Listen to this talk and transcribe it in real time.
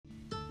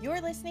You're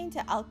listening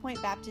to Elk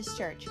Point Baptist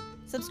Church.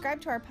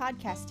 Subscribe to our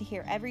podcast to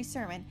hear every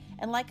sermon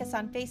and like us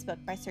on Facebook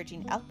by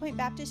searching Elk Point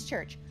Baptist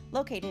Church,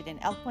 located in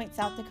Elk Point,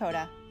 South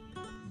Dakota.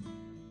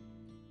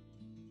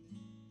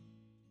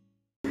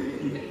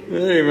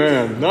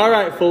 Amen. All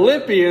right,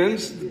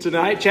 Philippians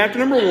tonight, chapter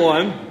number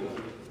 1.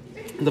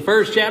 The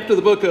first chapter of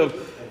the book of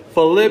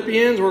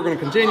Philippians. We're going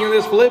to continue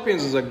this.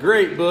 Philippians is a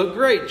great book,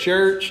 great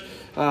church.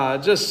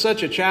 Just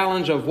such a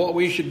challenge of what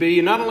we should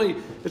be. Not only,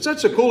 it's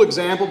such a cool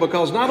example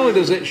because not only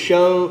does it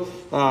show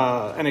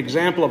an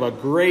example of a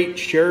great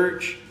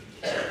church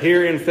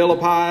here in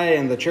Philippi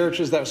and the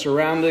churches that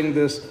surrounded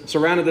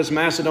this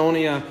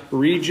Macedonia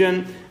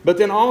region, but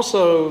then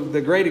also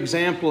the great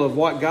example of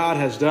what God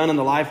has done in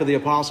the life of the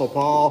Apostle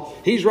Paul.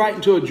 He's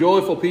writing to a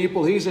joyful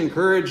people. He's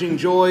encouraging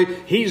joy.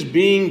 He's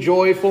being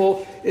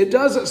joyful. It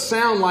doesn't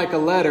sound like a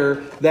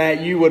letter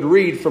that you would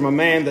read from a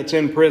man that's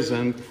in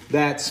prison,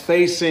 that's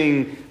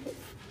facing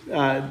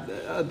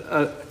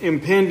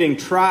impending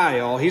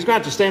trial. He's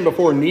got to stand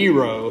before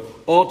Nero,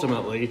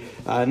 ultimately.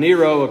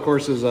 Nero, of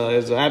course, is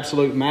an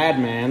absolute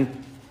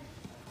madman.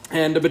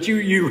 But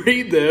you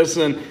read this,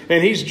 and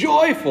he's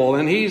joyful,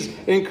 and he's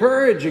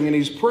encouraging, and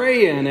he's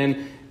praying,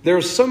 and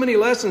there's so many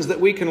lessons that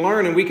we can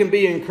learn, and we can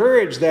be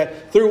encouraged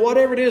that through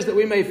whatever it is that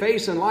we may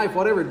face in life,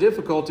 whatever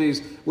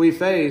difficulties we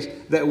face,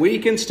 that we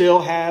can still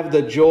have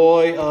the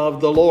joy of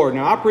the Lord.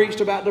 Now, I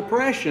preached about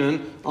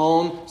depression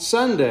on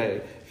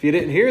Sunday. If you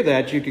didn't hear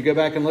that, you could go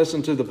back and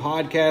listen to the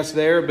podcast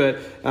there, but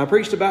I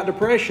preached about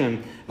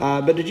depression.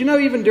 But did you know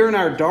even during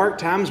our dark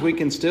times, we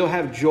can still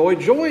have joy?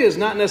 Joy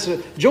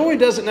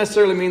doesn't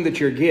necessarily mean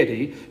that you're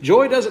giddy.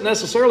 Joy doesn't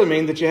necessarily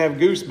mean that you have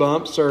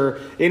goosebumps or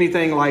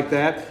anything like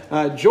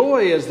that.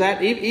 Joy is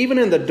that even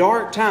in the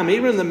dark time,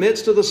 even in the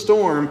midst of the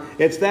storm,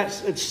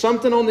 it's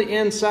something on the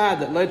inside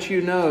that lets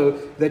you know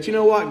that, you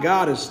know what,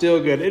 God is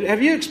still good.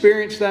 Have you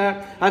experienced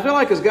that? I feel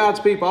like as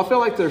God's people, I feel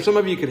like there's some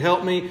of you could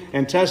help me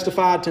and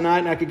testify tonight,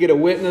 and I could get a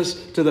witness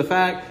to the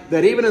fact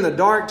that even in the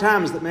dark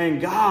times that, man,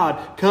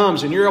 God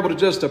comes and you're able to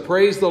just to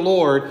praise the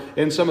Lord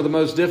in some of the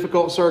most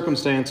difficult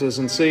circumstances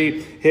and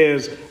see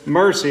His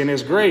mercy and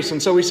His grace.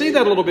 And so we see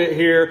that a little bit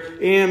here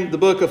in the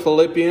book of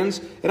Philippians.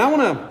 And I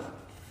want to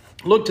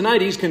look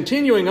tonight, he's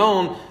continuing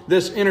on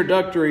this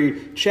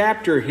introductory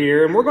chapter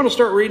here. And we're going to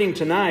start reading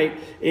tonight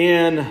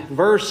in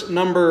verse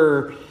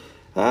number,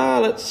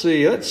 let's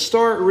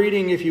start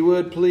reading, if you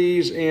would,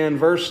 please, in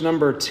verse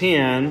number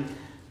 10.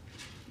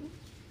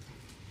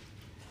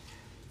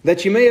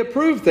 That you may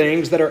approve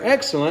things that are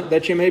excellent,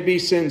 that you may be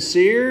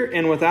sincere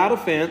and without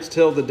offense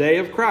till the day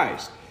of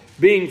Christ,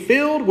 being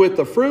filled with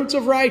the fruits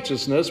of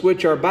righteousness,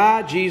 which are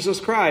by Jesus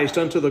Christ,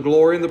 unto the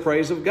glory and the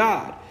praise of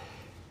God.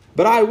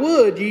 But I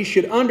would ye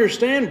should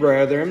understand,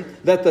 brethren,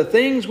 that the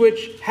things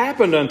which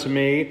happened unto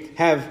me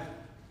have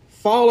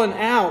fallen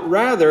out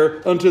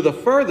rather unto the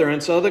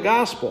furtherance of the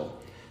gospel,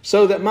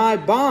 so that my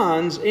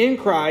bonds in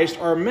Christ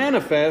are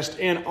manifest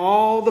in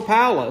all the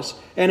palace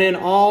and in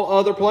all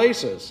other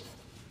places.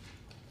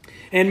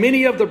 And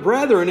many of the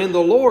brethren in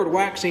the Lord,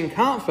 waxing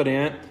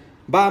confident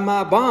by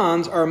my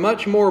bonds, are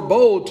much more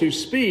bold to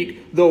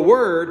speak the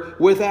word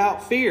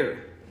without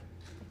fear.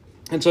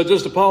 And so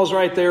just to pause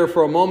right there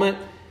for a moment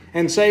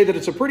and say that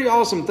it's a pretty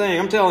awesome thing.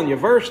 I'm telling you,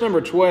 verse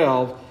number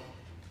 12,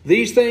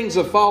 these things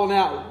have fallen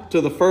out to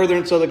the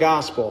furtherance of the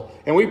gospel.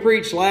 And we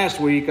preached last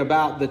week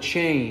about the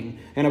chain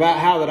and about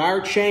how that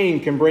our chain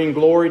can bring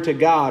glory to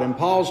God. And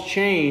Paul's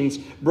chains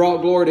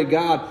brought glory to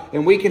God.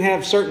 And we can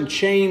have certain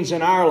chains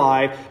in our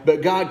life,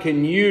 but God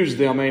can use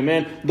them.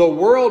 Amen. The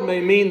world may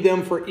mean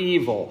them for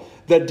evil.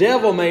 The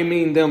devil may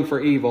mean them for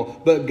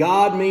evil, but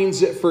God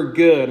means it for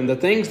good. And the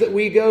things that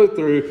we go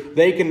through,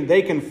 they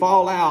can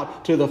fall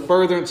out to the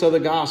furtherance of the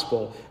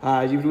gospel.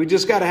 We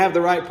just got to have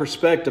the right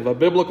perspective, a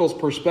biblical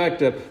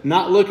perspective,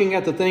 not looking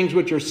at the things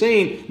which are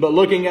seen, but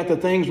looking at the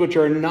things which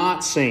are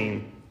not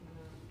seen.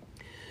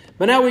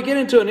 But now we get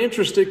into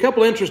a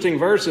couple interesting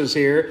verses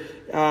here.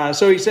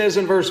 So he says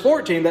in verse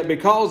 14 that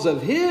because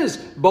of his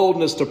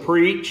boldness to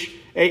preach,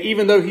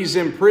 even though he's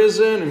in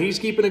prison and he's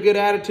keeping a good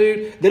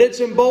attitude, that it's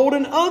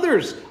emboldened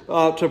others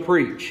to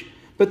preach.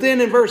 But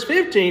then in verse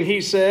 15 he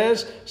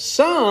says,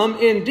 some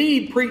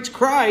indeed preach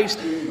Christ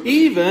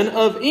even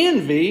of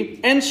envy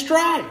and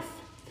strife,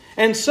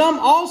 and some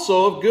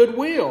also of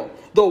goodwill.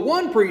 The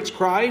one preached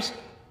Christ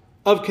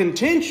of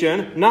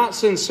contention, not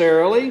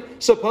sincerely,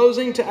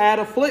 supposing to add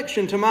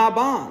affliction to my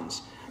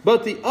bonds.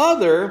 But the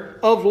other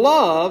of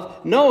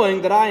love,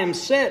 knowing that I am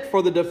set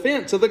for the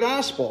defense of the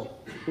gospel.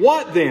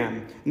 What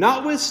then?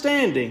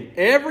 Notwithstanding,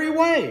 every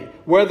way,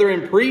 whether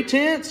in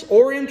pretense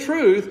or in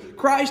truth,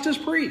 Christ is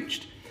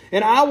preached.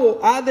 And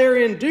I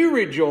therein do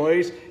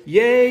rejoice,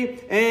 yea,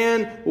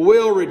 and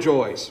will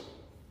rejoice.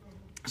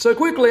 So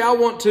quickly, I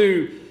want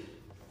to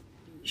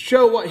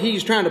show what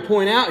he's trying to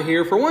point out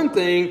here. For one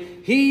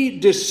thing, he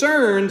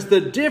discerns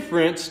the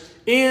difference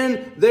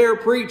in their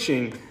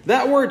preaching.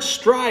 That word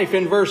strife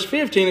in verse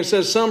 15, it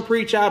says some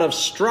preach out of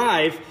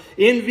strife,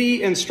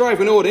 envy and strife.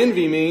 We know what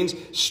envy means.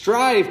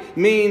 Strife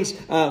means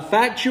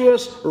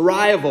factious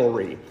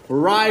rivalry.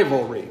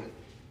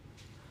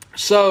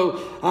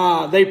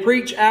 So they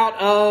preach out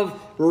of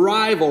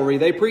rivalry.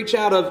 They preach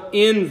out of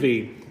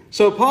envy.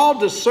 So Paul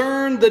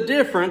discerned the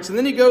difference, and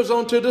then he goes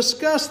on to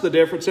discuss the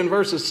difference in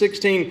verses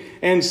 16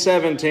 and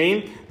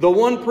 17. The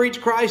one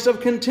preached Christ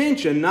of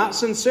contention, not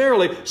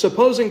sincerely,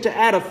 supposing to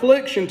add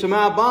affliction to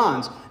my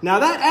bonds. Now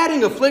that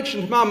adding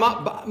affliction to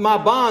my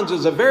bonds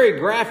is a very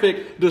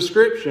graphic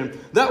description.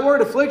 That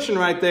word affliction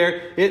right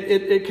there,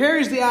 it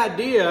carries the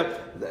idea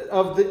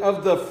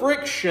of the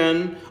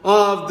friction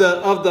of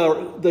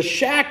the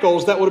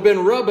shackles that would have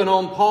been rubbing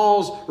on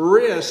Paul's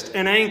wrist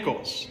and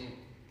ankles.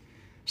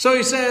 So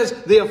he says,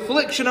 the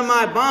affliction of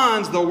my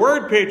bonds, the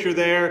word picture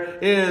there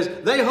is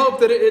they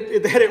hope that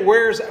it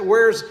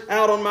wears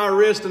out on my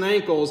wrist and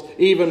ankles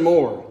even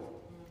more.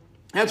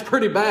 That's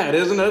pretty bad,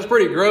 isn't it? That's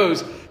pretty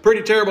gross,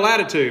 pretty terrible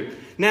attitude.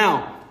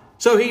 Now,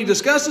 so he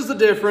discusses the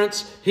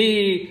difference,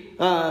 he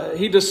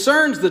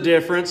discerns the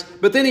difference,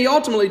 but then he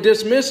ultimately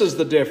dismisses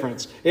the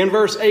difference in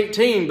verse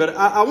 18. But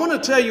I want to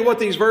tell you what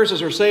these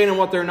verses are saying and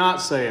what they're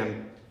not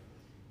saying.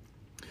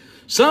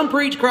 Some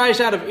preach Christ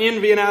out of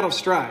envy and out of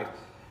strife.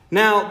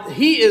 Now,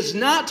 he is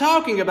not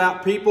talking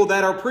about people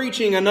that are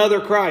preaching another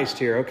Christ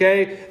here,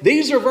 okay?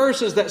 These are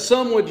verses that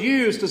some would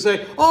use to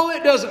say, oh,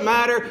 it doesn't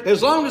matter.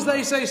 As long as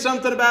they say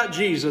something about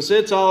Jesus,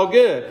 it's all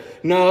good.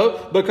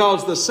 No,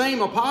 because the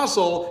same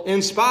apostle,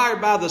 inspired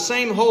by the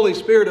same Holy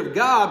Spirit of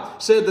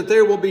God, said that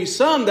there will be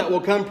some that will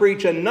come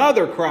preach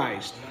another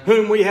Christ,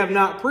 whom we have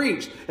not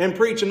preached, and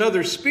preach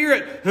another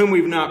Spirit, whom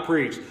we've not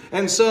preached.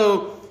 And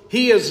so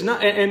he is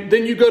not, and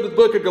then you go to the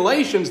book of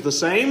Galatians, the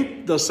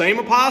same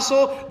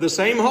apostle, the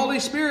same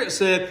Holy Spirit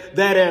said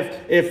that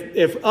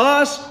if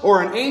us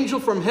or an angel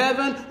from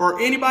heaven or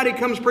anybody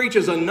comes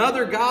preaches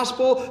another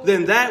gospel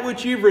than that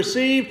which you've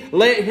received,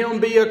 let him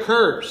be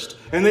accursed.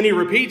 And then he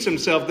repeats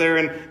himself there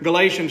in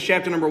Galatians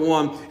chapter number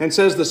 1 and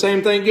says the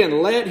same thing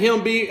again. Let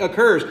him be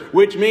accursed,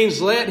 which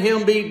means let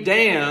him be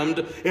damned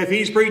if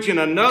he's preaching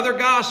another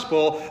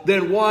gospel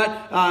than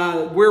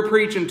what we're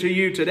preaching to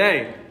you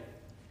today.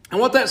 And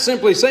what that's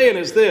simply saying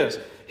is this.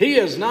 He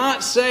is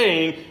not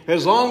saying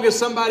as long as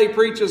somebody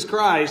preaches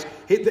Christ,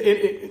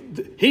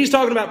 he's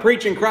talking about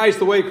preaching Christ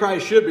the way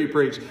Christ should be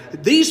preached.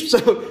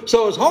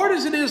 So as hard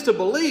as it is to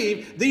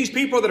believe, these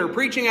people that are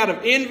preaching out of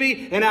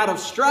envy and out of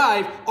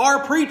strife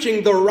are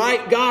preaching the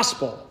right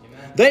gospel.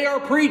 Amen. They are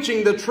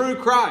preaching the true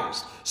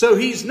Christ. So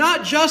he's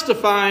not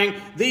justifying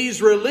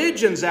these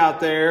religions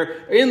out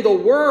there in the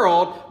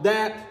world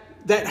that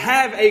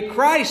have a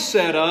Christ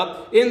set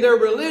up in their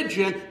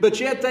religion,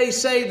 but yet they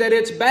say that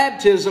it's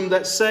baptism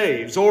that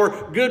saves,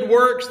 or good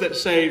works that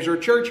saves, or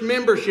church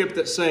membership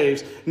that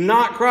saves,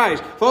 not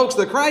Christ. Folks,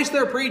 the Christ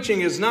they're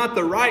preaching is not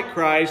the right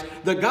Christ.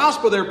 The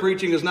gospel they're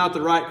preaching is not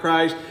the right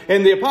Christ.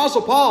 And the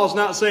Apostle Paul is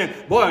not saying,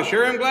 boy, I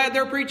sure am glad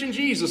they're preaching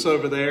Jesus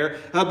over there,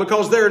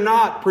 because they're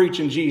not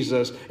preaching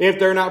Jesus if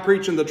they're not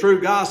preaching the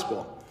true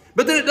gospel.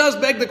 But then it does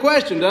beg the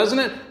question, doesn't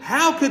it?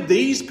 How could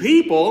these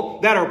people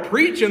that are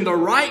preaching the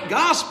right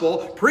gospel,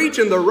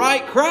 preaching the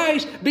right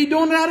Christ, be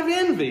doing it out of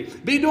envy,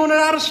 be doing it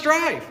out of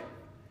strife?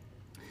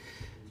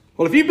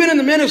 Well, if you've been in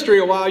the ministry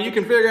a while, you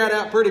can figure that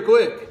out pretty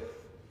quick.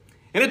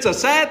 And it's a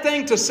sad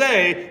thing to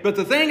say, but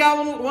the thing I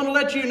want to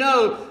let you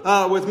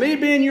know, with me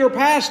being your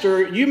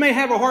pastor, you may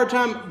have a hard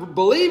time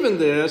believing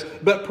this,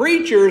 but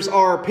preachers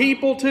are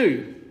people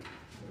too.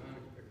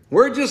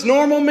 We're just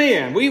normal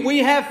men. We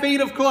have feet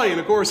of clay. And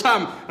of course,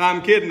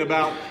 I'm kidding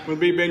about with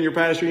me being your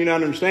pastor, you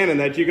not understanding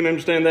that. You can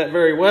understand that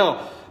very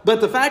well. But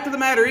the fact of the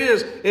matter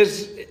is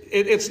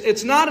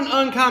it's not an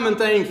uncommon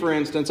thing, for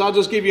instance. I'll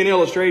just give you an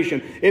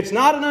illustration. It's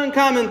not an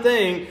uncommon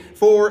thing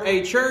for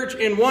a church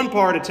in one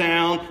part of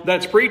town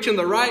that's preaching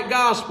the right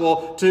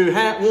gospel to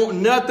want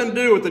nothing to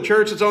do with the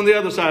church that's on the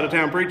other side of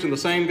town preaching the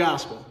same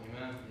gospel.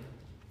 Amen.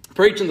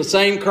 Preaching the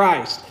same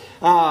Christ.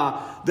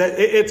 That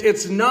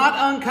it's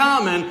not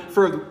uncommon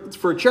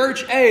for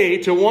Church A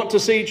to want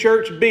to see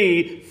Church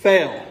B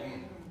fail.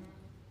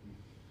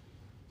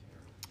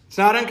 It's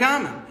not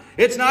uncommon.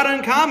 It's not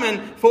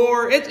uncommon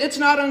it's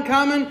not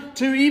uncommon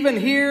to even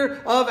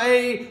hear of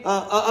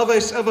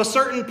a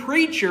certain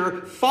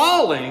preacher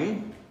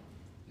falling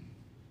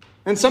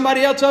and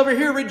somebody else over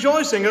here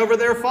rejoicing over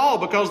their fall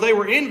because they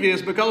were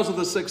envious because of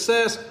the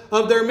success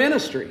of their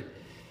ministry.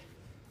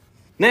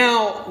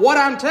 Now, what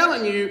I'm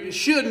telling you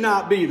should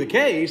not be the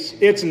case.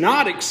 It's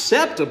not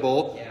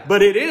acceptable,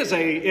 but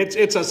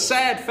it's a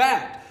sad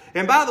fact.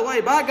 And by the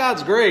way, by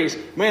God's grace,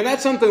 man,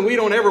 that's something we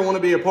don't ever want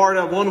to be a part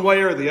of one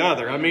way or the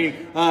other. I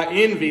mean,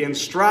 envy and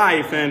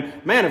strife. And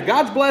man, if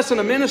God's blessing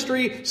a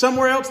ministry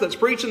somewhere else that's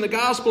preaching the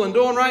gospel and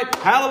doing right,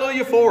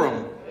 hallelujah for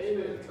them.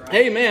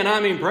 Amen. I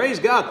mean, praise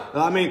God.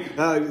 I mean,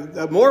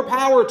 more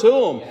power to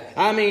them.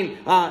 I mean,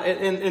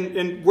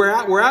 and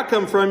where I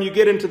come from, you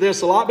get into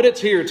this a lot, but it's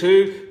here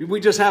too.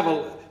 We just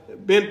have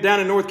been down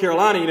in North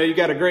Carolina, you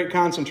got a great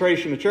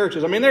concentration of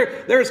churches. I mean,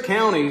 there's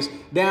counties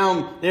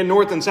down in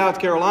North and South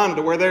Carolina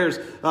to where there's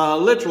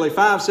literally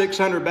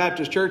 500-600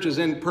 Baptist churches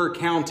per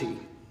county.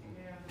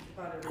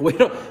 We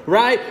don't,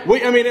 right?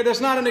 That's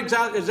not an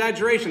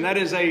exaggeration.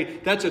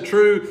 That's a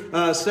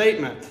true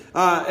statement.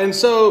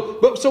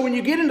 So when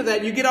you get into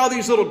that, you get all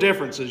these little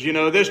differences.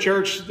 This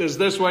church is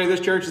this way, this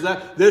church is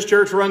that. This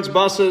church runs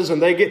buses,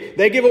 and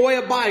they give away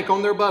a bike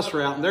on their bus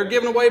route, and they're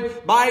giving away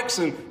bikes,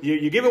 and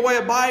you give away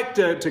a bike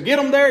to get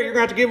them there. You're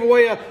going to have to give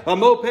away a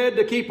moped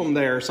to keep them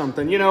there or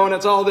something, and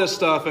it's all this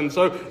stuff. And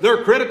so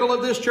they're critical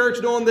of this church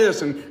doing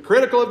this, and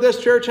critical of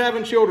this church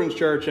having children's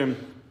church,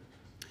 and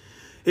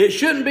it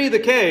shouldn't be the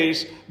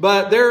case,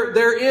 but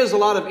there is a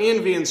lot of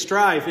envy and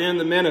strife in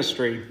the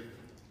ministry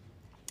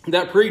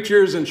that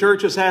preachers and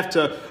churches have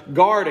to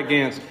guard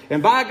against.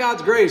 And by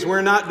God's grace,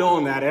 we're not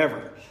doing that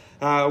ever.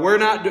 We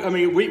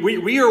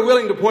are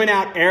willing to point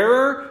out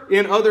error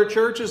in other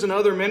churches and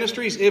other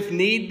ministries if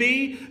need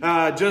be,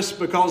 just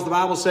because the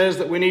Bible says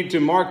that we need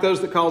to mark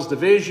those that cause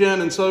division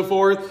and so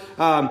forth.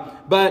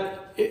 But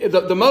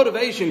the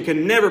motivation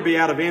can never be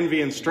out of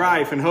envy and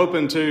strife and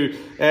hoping to,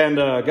 and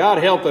God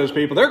help those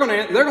people. They're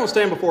going to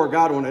stand before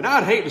God one day. And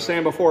I'd hate to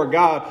stand before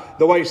God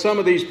the way some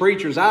of these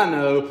preachers I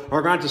know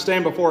are going to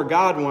stand before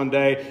God one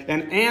day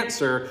and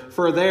answer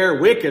for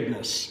their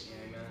wickedness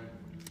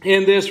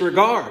in this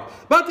regard.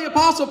 But the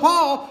Apostle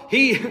Paul,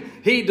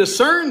 he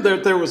discerned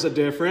that there was a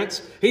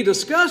difference. He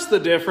discussed the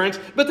difference,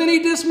 but then he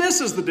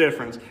dismisses the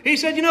difference. He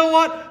said, you know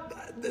what?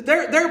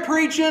 They're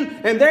preaching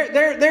and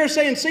they're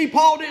saying, see,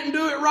 Paul didn't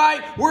do it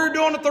right. We're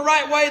doing it the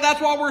right way. That's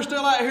why we're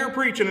still out here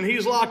preaching, and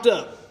he's locked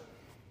up.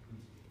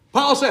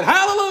 Paul said,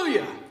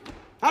 hallelujah.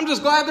 I'm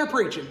just glad they're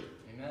preaching.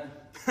 Amen.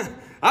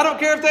 I don't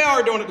care if they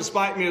are doing it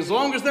despite me, as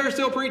long as they're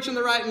still preaching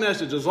the right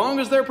message, as long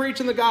as they're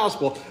preaching the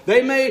gospel.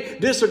 They may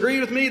disagree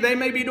with me. They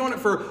may be doing it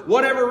for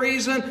whatever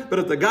reason, but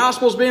if the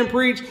gospel's being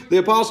preached, the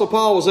Apostle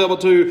Paul was able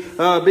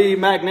to be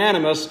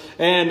magnanimous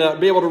and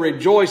be able to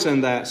rejoice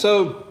in that.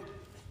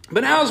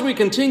 But now as we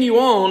continue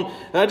on,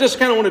 I just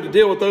kind of wanted to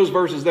deal with those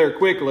verses there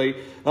quickly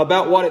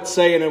about what it's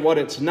saying and what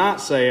it's not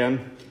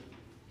saying.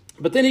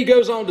 But then he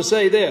goes on to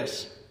say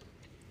this.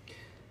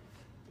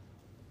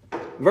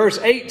 Verse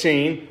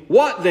 18,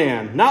 what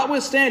then?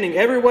 Notwithstanding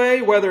every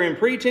way, whether in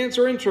pretense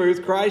or in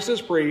truth, Christ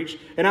is preached,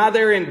 and I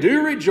therein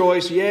do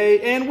rejoice,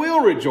 yea, and will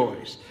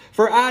rejoice.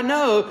 For I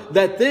know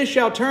that this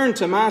shall turn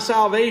to my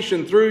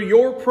salvation through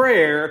your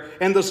prayer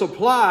and the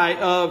supply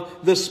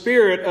of the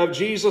Spirit of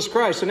Jesus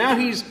Christ. So now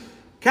he's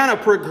kind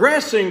of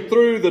progressing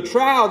through the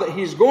trial that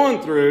he's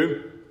going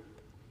through.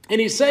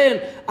 And he's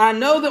saying, I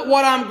know that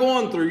what I'm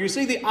going through, you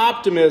see the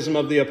optimism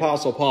of the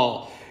Apostle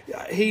Paul.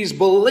 He's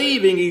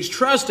believing, he's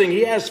trusting,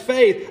 he has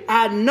faith.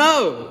 I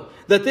know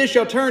that this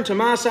shall turn to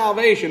my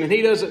salvation. And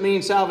he doesn't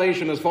mean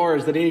salvation as far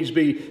as that he needs to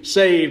be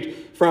saved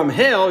from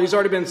hell. He's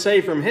already been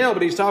saved from hell,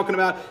 but he's talking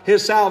about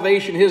his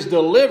salvation, his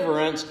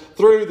deliverance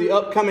through the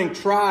upcoming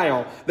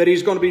trial that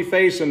he's going to be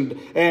facing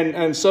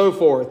and so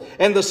forth.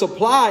 And the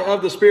supply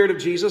of the Spirit of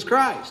Jesus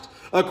Christ,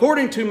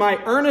 according to my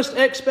earnest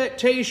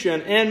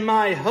expectation and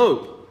my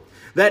hope,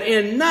 that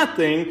in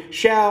nothing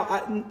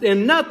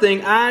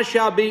I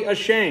shall be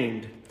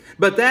ashamed,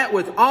 but that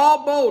with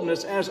all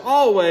boldness as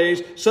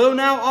always, so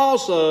now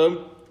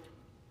also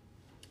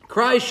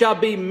Christ shall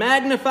be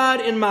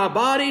magnified in my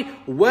body,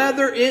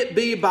 whether it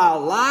be by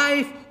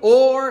life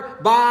or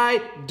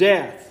by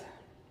death.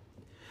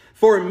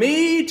 For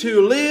me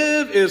to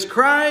live is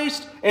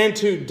Christ, and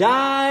to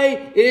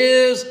die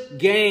is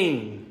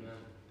gain.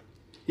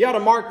 You ought to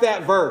mark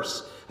that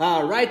verse.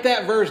 Write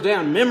that verse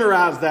down.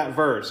 Memorize that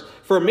verse.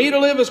 For me to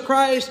live is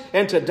Christ,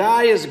 and to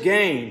die is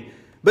gain.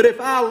 But if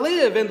I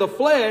live in the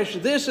flesh,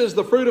 this is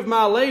the fruit of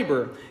my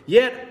labor.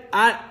 Yet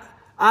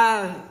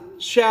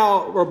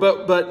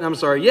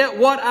yet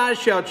what I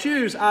shall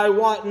choose, I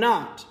wot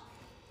not.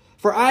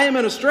 For I am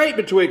in a strait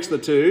betwixt the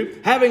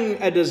two,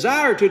 having a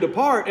desire to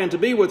depart and to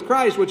be with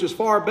Christ, which is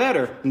far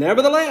better.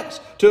 Nevertheless,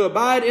 to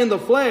abide in the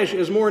flesh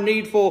is more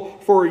needful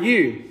for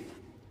you.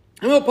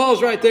 And we'll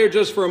pause right there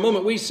just for a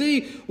moment. We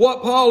see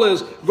what Paul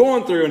is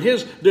going through and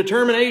his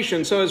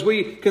determination. So as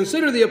we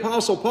consider the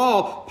Apostle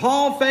Paul,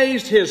 Paul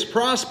faced his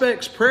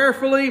prospects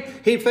prayerfully.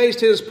 He faced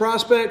his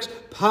prospects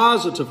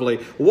positively.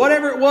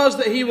 Whatever it was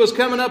that he was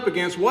coming up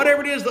against,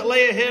 whatever it is that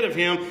lay ahead of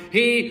him,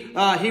 he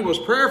was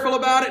prayerful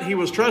about it. He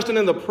was trusting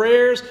in the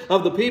prayers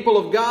of the people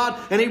of God,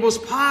 and he was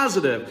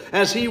positive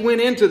as he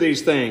went into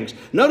these things.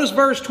 Notice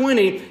verse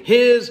 20,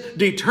 his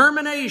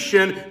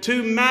determination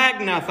to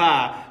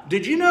magnify.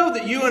 Did you know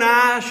that you and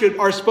I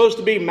are supposed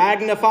to be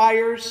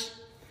magnifiers?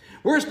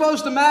 We're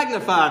supposed to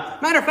magnify.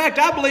 Matter of fact,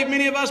 I believe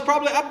many of us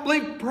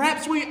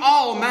perhaps we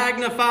all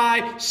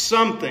magnify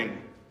something.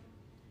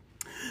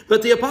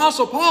 But the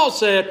Apostle Paul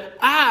said,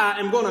 I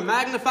am going to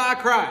magnify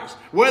Christ.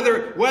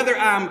 Whether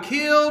I'm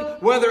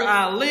killed, whether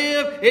I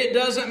live, it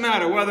doesn't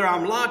matter. Whether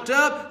I'm locked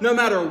up, no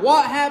matter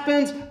what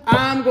happens,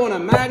 I'm going to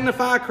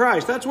magnify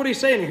Christ. That's what he's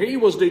saying here. He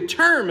was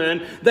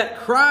determined that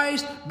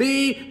Christ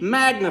be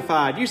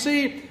magnified. You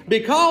see,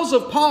 because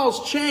of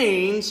Paul's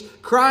chains,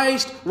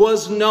 Christ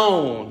was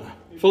known.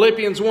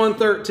 Philippians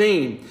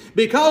 1:13.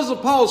 Because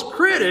of Paul's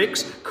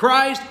critics,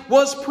 Christ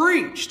was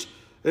preached.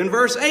 In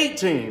verse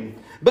 18.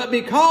 But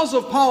because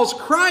of Paul's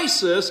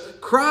crisis,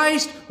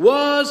 Christ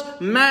was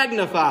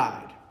magnified.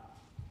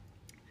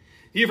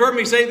 You've heard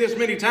me say this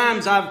many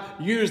times. I've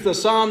used the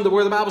psalm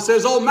where the Bible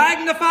says, "Oh,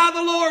 magnify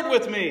the Lord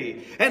with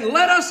me, and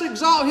let us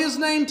exalt His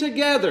name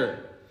together."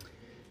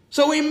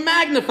 So we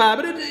magnify.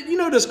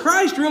 But does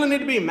Christ really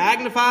need to be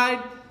magnified?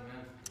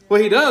 Well,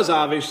 He does,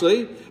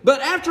 obviously. But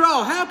after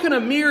all, how can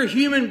a mere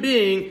human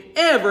being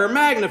ever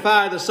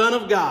magnify the Son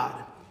of God?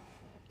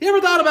 You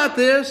ever thought about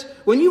this?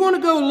 When you want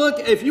to go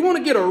look, if you want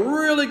to get a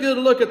really good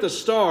look at the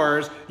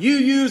stars, you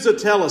use a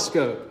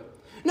telescope.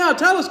 Now, a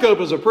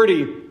telescope is a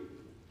pretty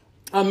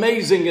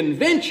amazing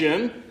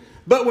invention,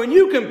 but when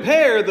you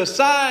compare the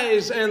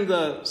size and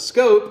the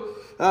scope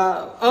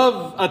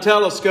of a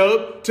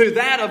telescope to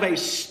that of a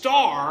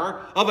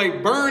star, of a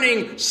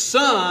burning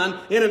sun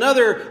in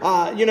another,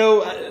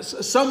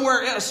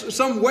 somewhere else,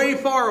 some way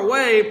far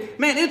away,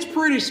 man, it's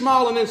pretty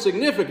small and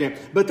insignificant.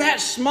 But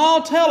that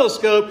small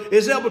telescope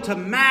is able to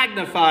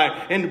magnify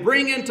and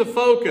bring into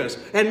focus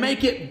and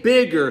make it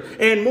bigger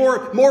and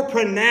more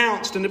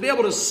pronounced, and to be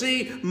able to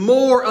see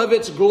more of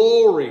its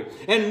glory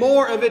and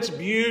more of its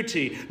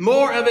beauty,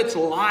 more of its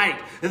light.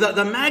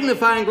 The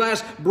magnifying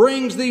glass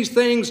brings these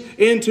things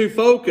into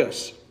focus.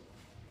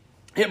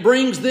 It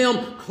brings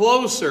them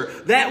closer.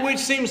 That which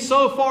seems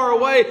so far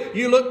away,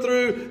 you look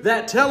through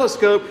that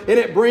telescope and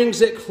it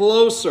brings it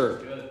closer.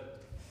 Good.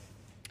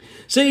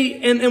 See,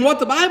 and what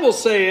the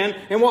Bible's saying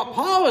and what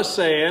Paul is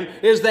saying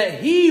is that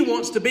he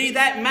wants to be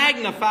that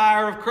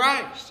magnifier of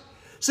Christ.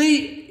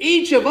 See,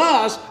 each of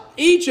us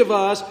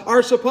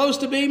are supposed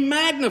to be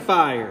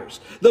magnifiers.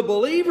 The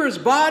believer's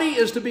body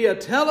is to be a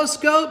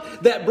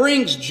telescope that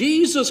brings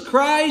Jesus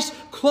Christ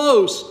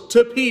close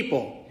to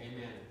people.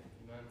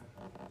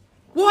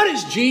 What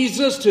is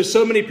Jesus to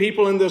so many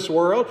people in this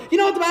world? You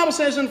know what the Bible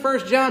says in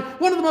 1 John?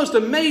 One of the most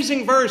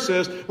amazing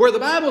verses where the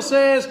Bible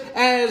says,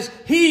 "As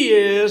He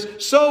is,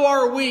 so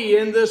are we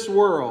in this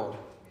world."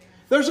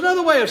 There's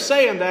another way of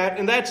saying that,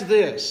 and that's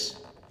this.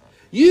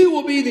 You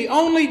will be the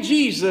only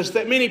Jesus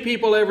that many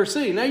people ever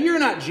see. Now, you're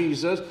not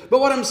Jesus, but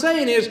what I'm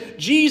saying is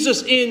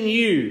Jesus in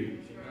you.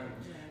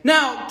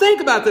 Now, think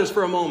about this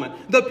for a moment.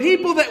 The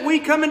people that we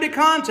come into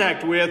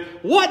contact with,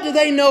 what do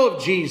they know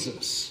of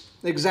Jesus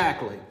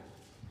exactly?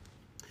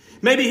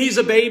 Maybe He's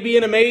a baby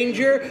in a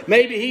manger.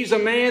 Maybe He's a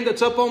man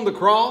that's up on the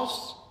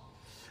cross.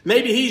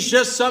 Maybe He's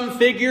just some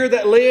figure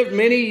that lived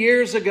many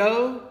years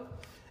ago.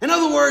 In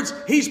other words,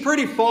 He's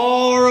pretty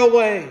far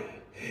away.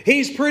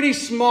 He's pretty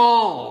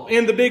small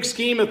in the big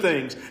scheme of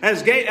things.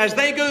 As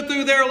they go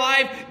through their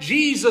life,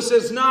 Jesus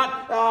is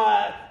not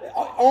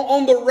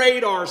on the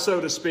radar,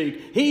 so to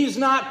speak. He's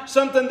not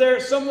someone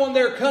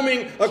they're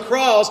coming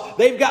across.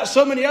 They've got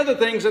so many other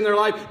things in their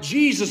life.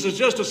 Jesus is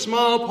just a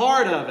small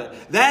part of it.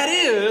 That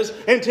is,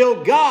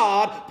 until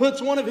God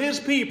puts one of His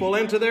people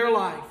into their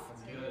life.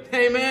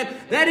 Amen.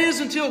 That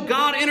is until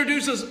God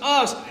introduces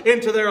us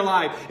into their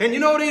life. And you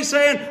know what He's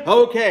saying?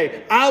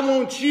 Okay, I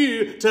want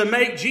you to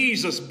make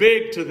Jesus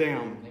big to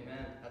them.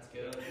 Amen. That's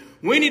good.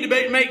 We need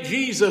to make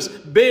Jesus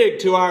big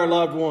to our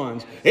loved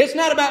ones. It's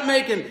not about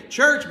making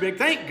church big.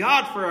 Thank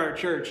God for our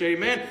church.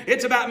 Amen.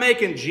 It's about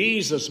making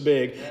Jesus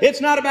big.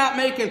 It's not about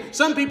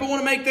some people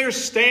want to make their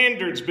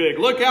standards big.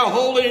 Look how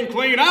holy and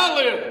clean I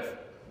live.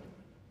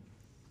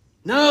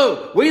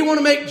 No, we want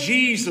to make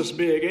Jesus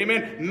big.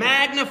 Amen.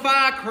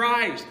 Magnify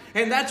Christ.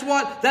 And that's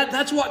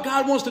what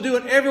God wants to do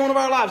in every one of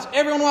our lives.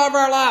 Every one of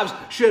our lives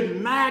should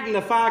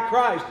magnify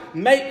Christ.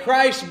 Make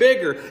Christ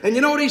bigger. And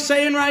you know what He's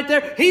saying right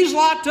there? He's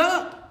locked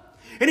up.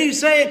 And He's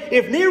saying,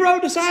 if Nero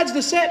decides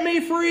to set me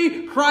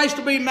free, Christ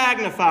will be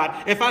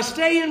magnified. If I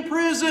stay in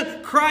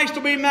prison, Christ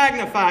will be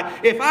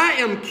magnified. If I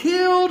am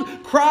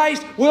killed,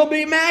 Christ will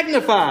be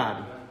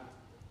magnified.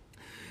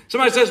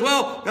 Somebody says,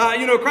 well,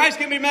 Christ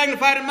can be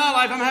magnified in my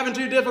life. I'm having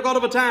too difficult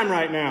of a time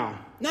right now.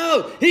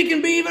 No, He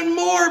can be even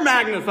more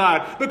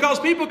magnified because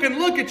people can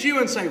look at you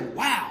and say,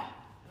 wow,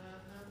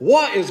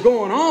 what is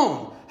going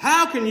on?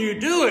 How can you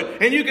do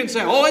it? And you can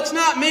say, oh, it's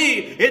not me.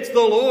 It's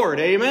the Lord.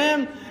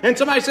 Amen. And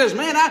somebody says,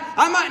 man,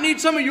 I might need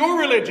some of your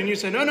religion. You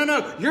say,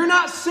 no. You're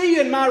not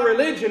seeing my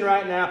religion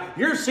right now.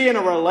 You're seeing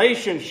a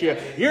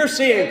relationship. You're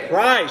seeing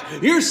Christ.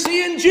 You're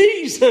seeing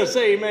Jesus.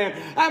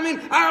 Amen. I mean,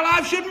 our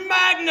lives should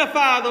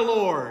magnify the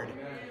Lord.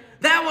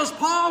 That was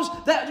Paul's.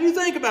 You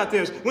think about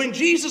this. When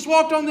Jesus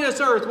walked on this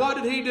earth, what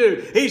did He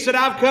do? He said,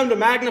 I've come to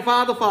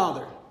magnify the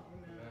Father.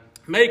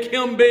 Make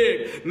Him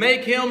big.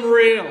 Make Him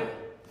real.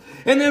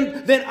 And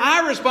then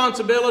our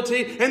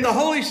responsibility, and the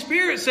Holy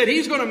Spirit said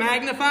He's going to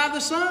magnify the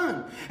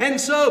Son.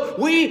 And so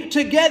we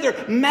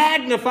together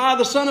magnify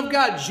the Son of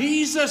God.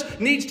 Jesus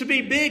needs to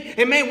be big.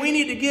 And man, we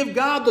need to give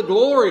God the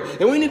glory.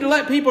 And we need to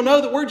let people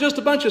know that we're just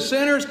a bunch of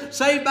sinners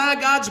saved by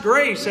God's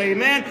grace.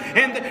 Amen.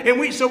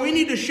 So we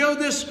need to show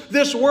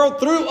this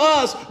world through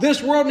us.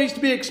 This world needs to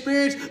be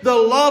experienced the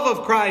love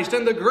of Christ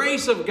and the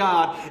grace of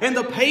God and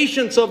the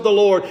patience of the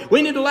Lord.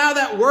 We need to allow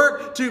that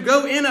work to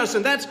go in us.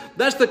 And that's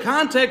the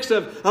context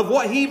of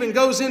what he even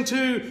goes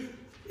into,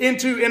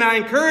 and I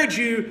encourage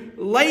you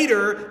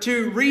later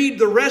to read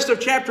the rest of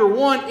chapter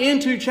 1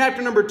 into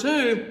chapter number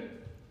 2,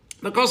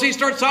 Because he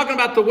starts talking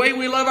about the way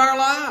we live our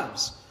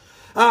lives.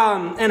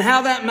 And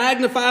how that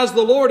magnifies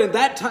the Lord. And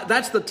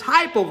that's the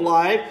type of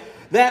life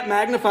that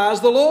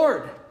magnifies the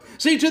Lord.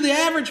 See, to the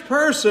average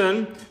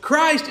person,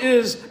 Christ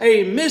is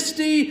a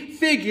misty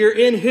figure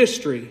in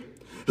history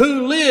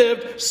who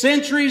lived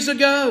centuries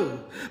ago.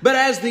 But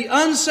as the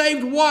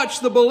unsaved watch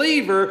the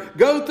believer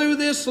go through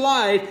this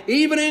life,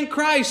 even in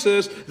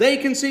crisis, they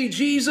can see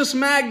Jesus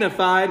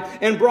magnified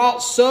and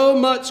brought so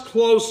much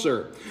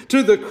closer.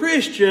 To the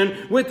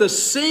Christian with a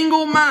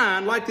single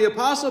mind, like the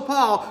Apostle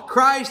Paul,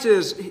 Christ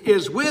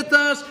is with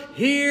us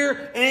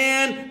here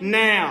and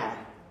now.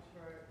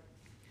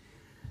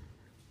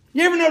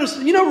 You ever notice,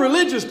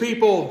 religious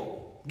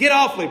people get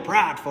awfully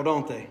prideful,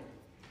 don't they?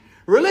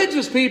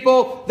 Religious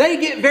people, they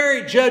get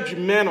very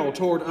judgmental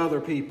toward other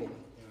people.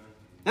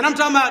 And I'm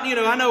talking about,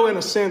 I know in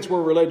a sense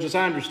we're religious,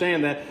 I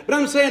understand that. But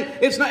I'm saying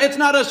it's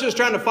not us just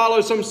trying to follow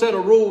some set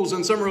of rules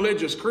and some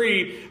religious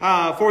creed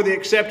for the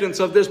acceptance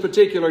of this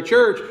particular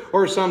church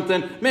or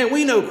something. Man,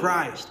 we know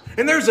Christ.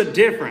 And there's a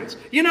difference.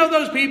 You know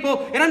those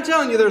people? And I'm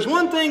telling you, there's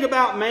one thing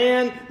about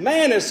man.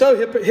 Man is so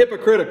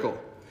hypocritical.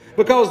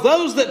 Because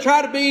those that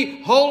try to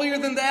be holier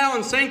than thou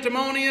and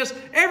sanctimonious,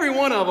 every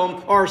one of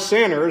them are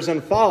sinners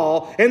and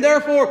fall. And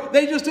therefore,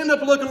 they just end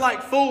up looking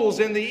like fools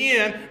in the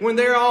end when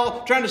they're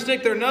all trying to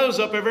stick their nose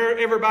up at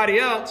everybody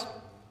else.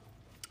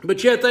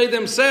 But yet they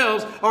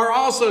themselves are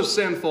also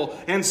sinful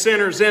and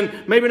sinners, and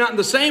maybe not in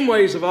the same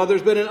ways of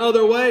others, but in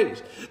other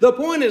ways. The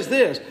point is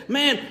this.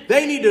 Man,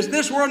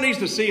 this world needs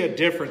to see a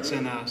difference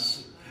in us.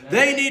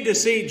 They need to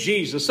see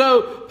Jesus.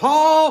 So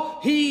Paul,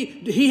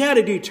 he had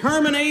a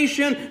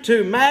determination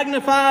to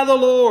magnify the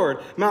Lord.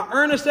 My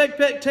earnest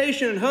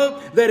expectation and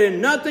hope that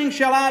in nothing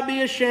shall I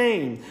be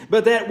ashamed,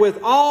 but that with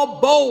all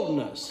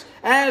boldness,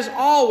 as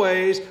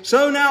always,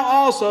 so now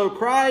also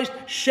Christ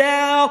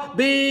shall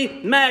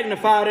be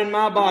magnified in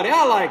my body.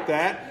 I like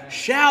that. Amen.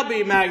 Shall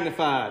be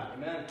magnified.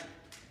 Amen.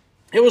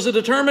 It was a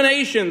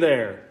determination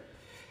there.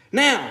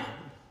 Now,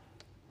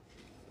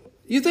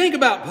 you think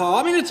about Paul.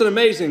 I mean, it's an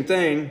amazing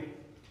thing.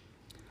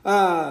 And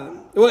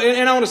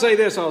I want to say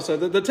this also.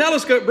 The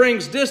telescope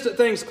brings distant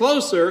things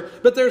closer,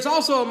 but there's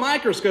also a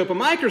microscope. A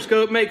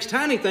microscope makes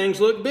tiny things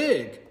look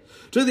big.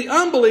 To the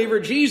unbeliever,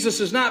 Jesus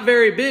is not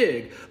very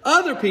big.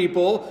 Other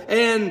people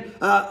and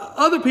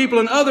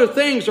other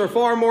things are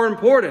far more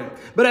important.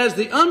 But as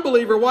the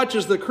unbeliever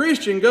watches the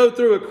Christian go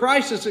through a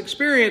crisis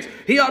experience,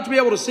 he ought to be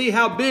able to see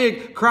how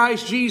big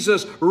Christ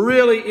Jesus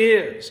really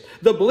is.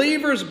 The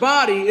believer's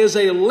body is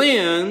a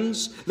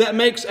lens that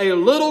makes a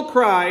little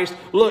Christ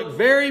look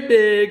very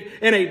big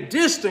and a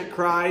distant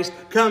Christ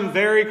come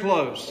very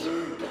close.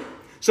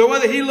 So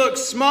whether he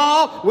looks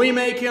small, we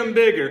make him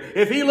bigger.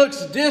 If he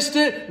looks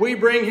distant, we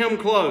bring him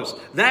close.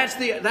 That's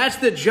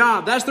the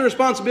job. That's the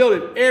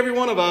responsibility of every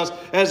one of us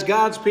as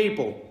God's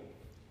people.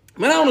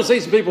 Man, I want to see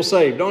some people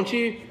saved, don't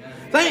you?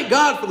 Thank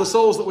God for the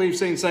souls that we've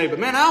seen saved. But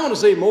man, I want to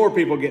see more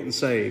people getting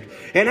saved.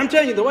 And I'm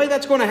telling you, the way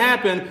that's going to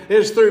happen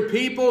is through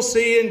people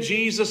seeing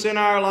Jesus in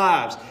our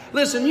lives.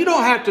 Listen, you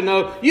don't have to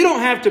know. You don't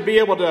have to be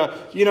able to,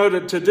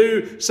 to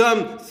do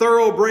some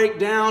thorough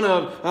breakdown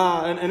of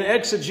an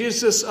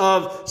exegesis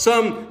of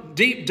some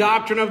deep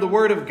doctrine of the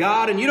Word of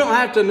God. And you don't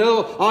have to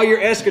know all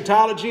your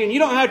eschatology. And you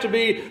don't have to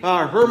be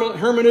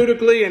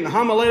hermeneutically and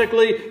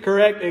homiletically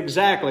correct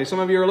exactly. Some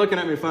of you are looking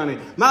at me funny.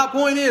 My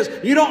point is,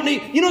 you don't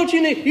need, you know what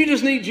you need? You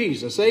just need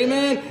Jesus.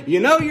 Amen? You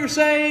know you're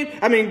saved.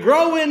 I mean,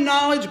 grow in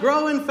knowledge,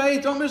 grow in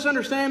faith. Don't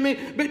misunderstand me.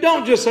 But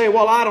don't just say,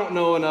 well, I don't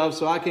know enough,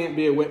 so I can't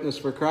be a witness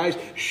for Christ.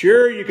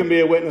 Sure, you can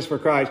be a witness for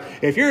Christ.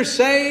 If you're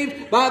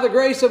saved by the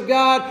grace of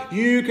God,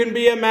 you can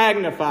be a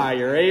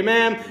magnifier.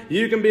 Amen?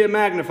 You can be a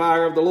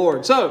magnifier of the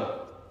Lord.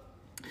 So,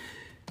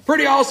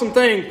 pretty awesome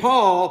thing,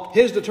 Paul,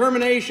 his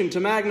determination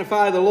to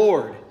magnify the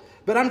Lord.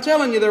 But I'm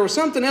telling you, there was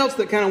something else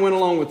that kind of went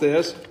along with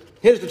this.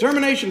 His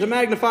determination to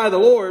magnify the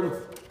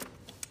Lord,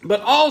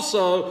 but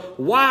also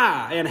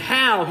why and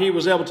how he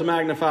was able to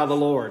magnify the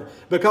Lord.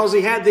 Because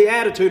he had the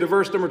attitude of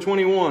verse number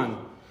 21,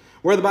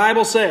 where the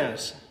Bible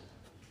says,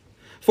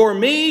 "For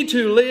me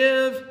to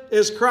live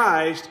is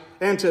Christ,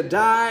 and to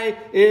die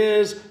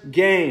is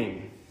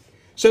gain."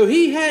 So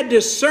he had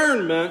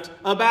discernment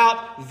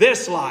about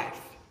this life.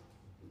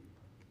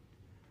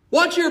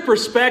 What's your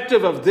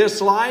perspective of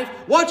this life?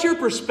 What's your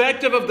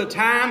perspective of the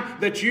time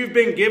that you've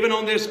been given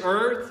on this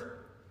earth?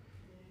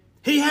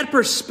 He had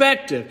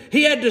perspective.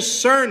 He had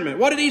discernment.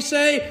 What did he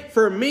say?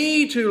 For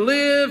me to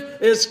live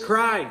is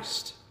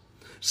Christ.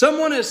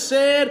 Someone has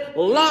said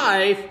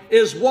life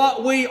is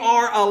what we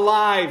are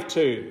alive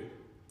to.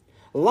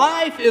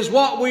 Life is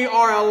what we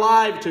are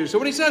alive to. So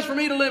when he says for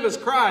me to live is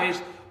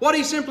Christ, what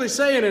he's simply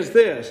saying is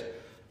this.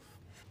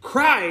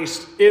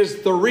 Christ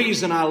is the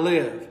reason I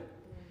live.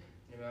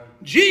 Amen.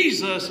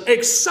 Jesus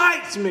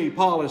excites me,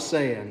 Paul is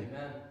saying.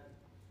 Amen.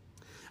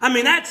 I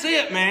mean, that's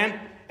it, man.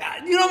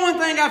 You know, one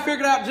thing I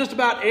figured out just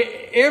about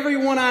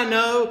everyone I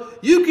know,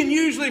 you can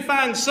usually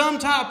find some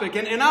topic,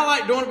 and I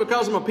like doing it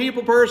because I'm a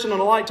people person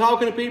and I like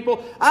talking to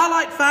people. I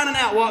like finding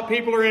out what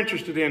people are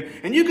interested in.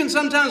 And you can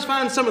sometimes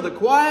find some of the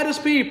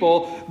quietest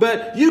people,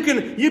 but you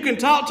can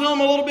talk to them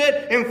a little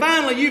bit, and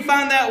finally you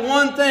find that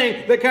one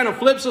thing that kind of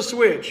flips a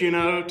switch, you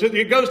know,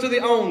 it goes to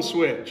the on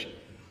switch.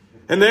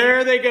 And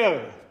there they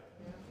go.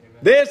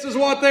 This is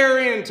what they're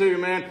into,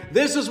 man.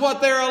 This is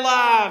what they're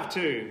alive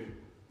to.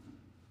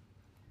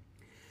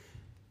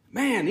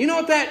 Man, you know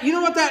what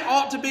that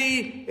ought to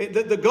be?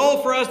 The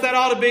goal for us, that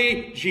ought to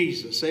be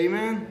Jesus.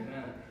 Amen?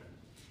 Amen.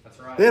 That's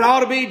right. That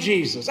ought to be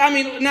Jesus. I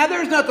mean, now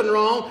there's nothing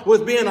wrong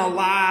with being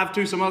alive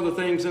to some other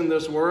things in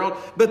this world.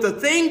 But the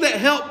thing that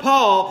helped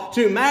Paul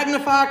to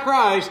magnify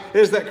Christ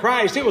is that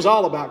Christ, it was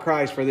all about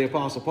Christ for the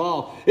Apostle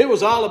Paul. It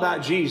was all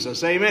about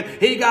Jesus. Amen?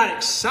 He got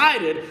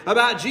excited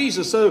about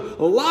Jesus. So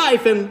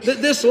life, and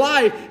this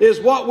life is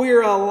what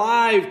we're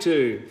alive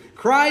to.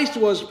 Christ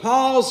was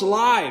Paul's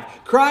life.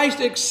 Christ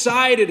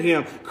excited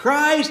him.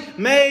 Christ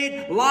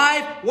made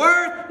life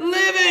worth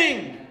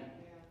living.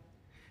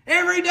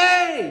 Every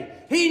day.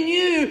 He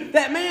knew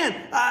that,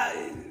 man,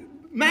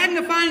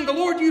 magnifying the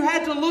Lord, you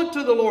had to look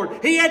to the Lord.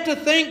 He had to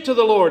think to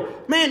the Lord.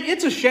 Man,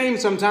 it's a shame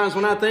sometimes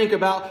when I think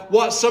about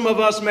what some of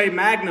us may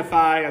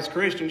magnify as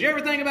Christians. You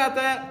ever think about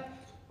that?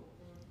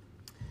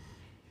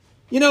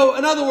 You know,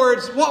 in other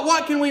words,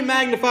 what can we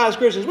magnify as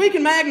Christians? We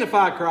can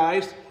magnify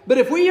Christ. But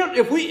if we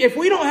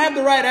don't have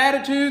the right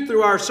attitude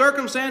through our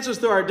circumstances,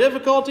 through our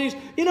difficulties,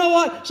 you know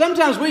what?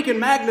 Sometimes we can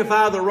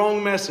magnify the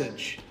wrong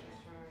message.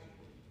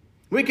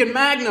 We can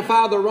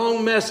magnify the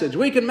wrong message.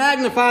 We can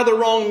magnify the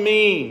wrong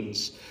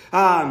means.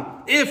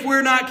 If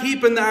we're not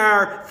keeping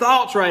our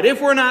thoughts right.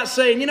 If we're not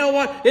saying, you know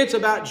what? It's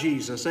about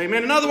Jesus.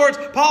 Amen. In other words,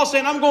 Paul's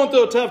saying, I'm going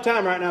through a tough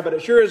time right now, but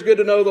it sure is good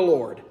to know the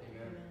Lord.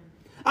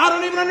 I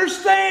don't even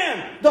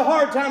understand the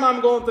hard time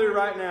I'm going through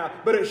right now,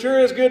 but it sure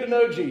is good to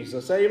know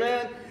Jesus.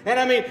 Amen? And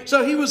I mean,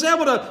 so he was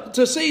able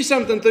to see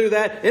something through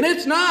that. And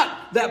it's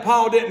not that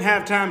Paul didn't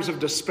have times of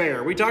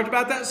despair. We talked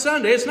about that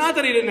Sunday. It's not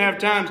that he didn't have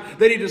times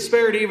that he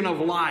despaired even of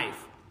life.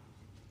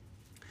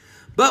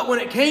 But when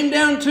it came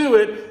down to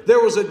it, there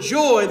was a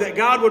joy that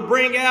God would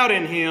bring out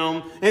in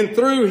him and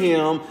through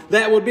him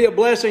that would be a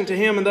blessing to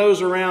him and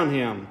those around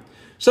him.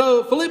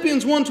 So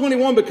Philippians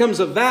 1:21 becomes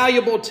a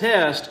valuable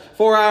test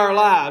for our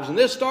lives. And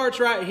this starts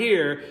right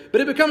here, but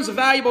it becomes a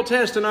valuable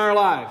test in our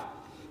life.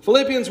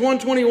 Philippians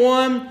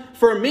 1:21,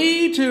 for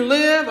me to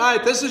live, all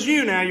right, this is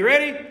you now, you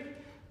ready?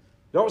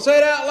 Don't say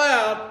it out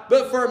loud,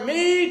 but for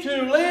me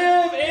to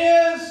live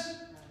is...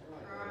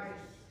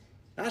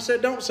 I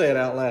said don't say it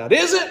out loud.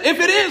 Is it? If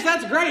it is,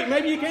 that's great.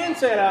 Maybe you can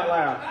say it out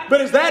loud.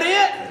 But is that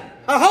it?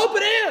 I hope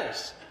it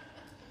is.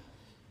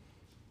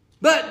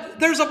 But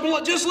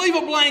just leave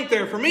a blank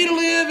there. For me to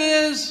live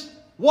is,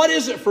 what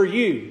is it for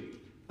you?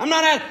 I'm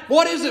not asking,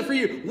 what is it for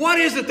you? What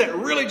is it that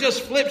really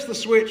just flips the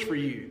switch for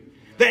you?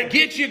 That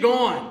gets you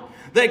going?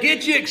 That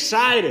gets you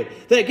excited?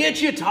 That gets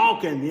you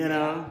talking, you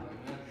know?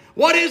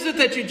 What is it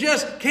that you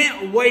just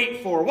can't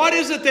wait for? What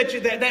is it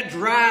that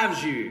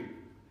drives you?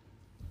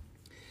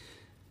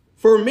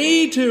 For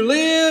me to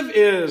live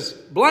is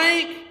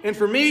blank, and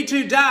for me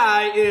to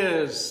die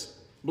is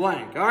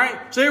blank. All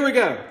right? So here we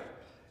go.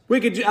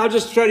 I'll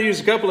just try to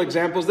use a couple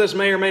examples. This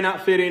may or may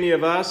not fit any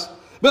of us.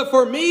 But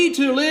for me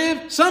to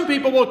live, some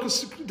people will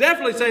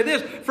definitely say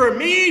this. For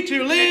me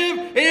to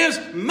live is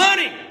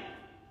money.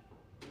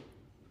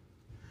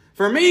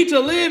 For me to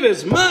live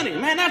is money.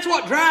 Man, that's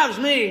what drives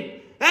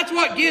me. That's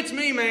what gets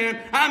me, man.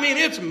 I mean,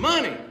 it's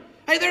money.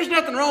 Hey, there's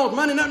nothing wrong with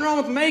money. Nothing wrong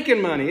with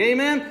making money.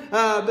 Amen?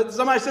 But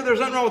somebody said there's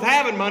nothing wrong with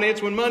having money.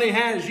 It's when money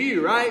has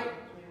you, right?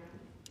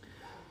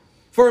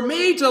 For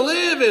me to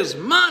live is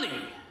money.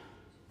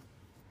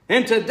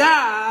 And to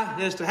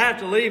die is to have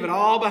to leave it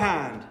all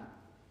behind.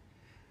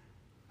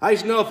 I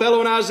used to know a fellow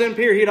when I was in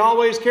Pierre. He'd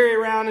always carry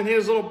around in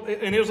his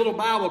little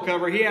Bible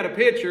cover. He had a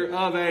picture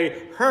of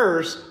a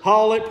hearse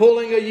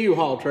pulling a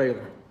U-Haul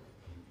trailer.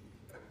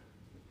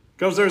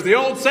 Because there's the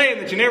old saying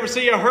that you never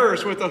see a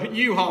hearse with a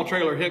U-Haul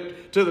trailer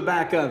hooked to the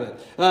back of it.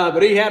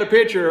 But he had a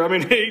picture. I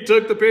mean, he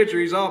took the picture.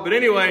 He's off. But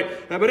anyway,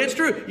 but it's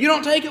true. You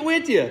don't take it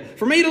with you.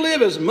 For me to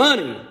live is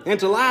money. And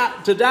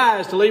to die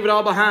is to leave it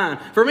all behind.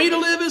 For me to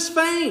live is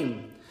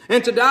fame.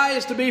 And to die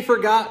is to be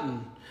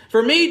forgotten.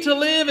 For me to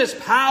live is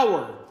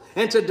power.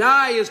 And to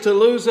die is to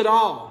lose it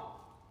all.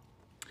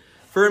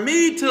 For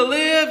me to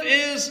live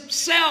is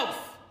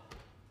self.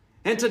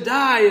 And to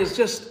die is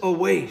just a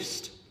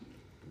waste.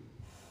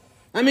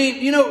 I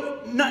mean, you know,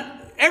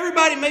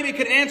 everybody maybe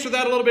could answer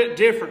that a little bit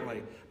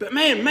differently. But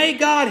man, may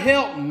God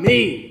help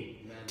me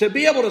to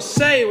be able to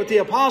say with the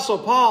Apostle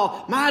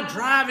Paul, my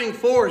driving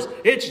force,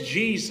 it's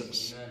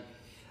Jesus.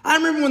 I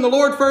remember when the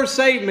Lord first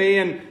saved me,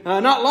 and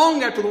not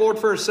long after the Lord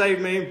first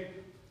saved me,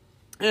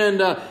 and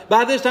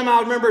by this time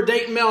I remember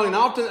dating Melanie, and I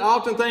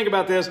often think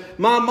about this.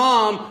 My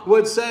mom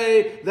would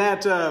say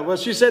that,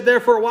 she said there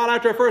for a while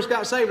after I first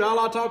got saved, all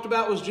I talked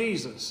about was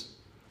Jesus.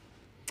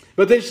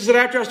 But then she said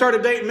after I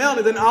started dating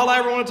Melanie, then all I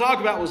ever wanted to talk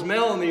about was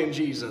Melanie and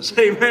Jesus.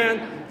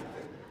 Amen.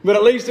 But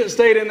at least it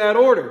stayed in that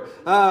order.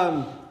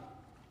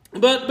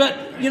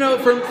 But you know,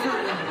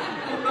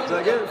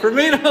 for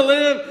me to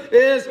live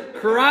is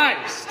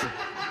Christ.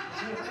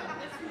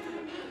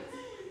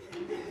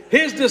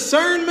 His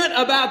discernment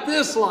about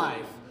this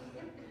life,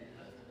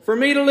 for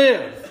me to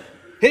live.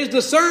 His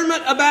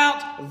discernment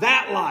about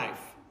that life.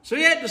 So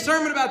he had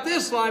discernment about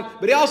this life,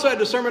 but he also had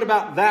discernment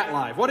about that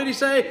life. What did he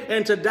say?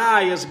 And to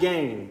die is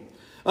gain.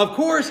 Of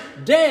course,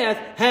 death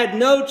had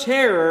no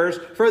terrors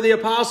for the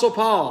Apostle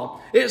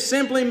Paul. It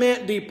simply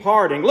meant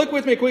departing. Look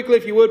with me quickly,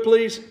 if you would,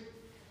 please.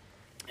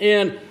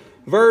 In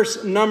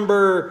verse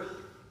number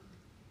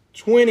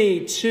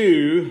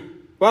 22.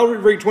 Well, we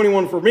read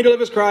 21. For me to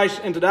live is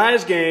Christ, and to die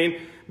is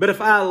gain. But if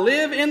I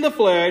live in the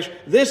flesh,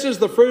 this is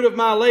the fruit of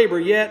my labor.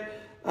 Yet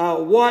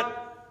what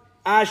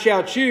I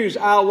shall choose,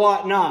 I'll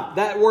wot not.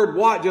 That word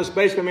 "what" just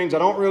basically means I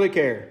don't really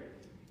care.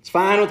 It's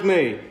fine with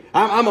me.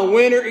 I'm a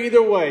winner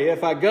either way.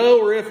 If I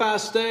go or if I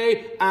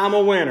stay, I'm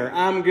a winner.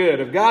 I'm good.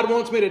 If God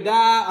wants me to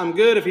die, I'm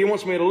good. If He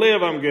wants me to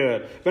live, I'm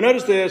good. But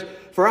notice this.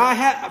 For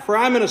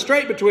I'm in a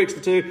strait betwixt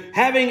the two,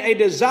 having a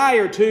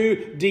desire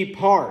to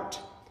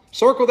depart.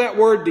 Circle that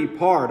word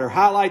 "depart" or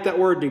highlight that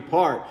word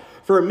 "depart."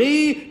 For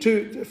me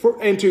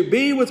to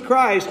be with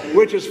Christ,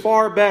 which is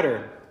far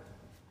better.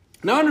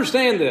 Now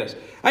understand this.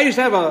 I used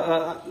to have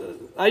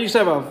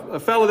a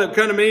fellow that would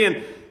come to me,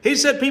 and he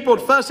said people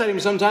would fuss at him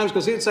sometimes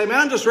because he'd say, "Man,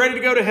 I'm just ready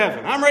to go to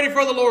heaven. I'm ready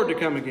for the Lord to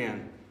come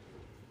again."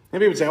 And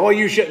people would say, "Well,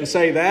 you shouldn't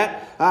say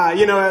that."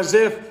 As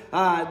if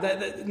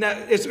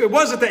it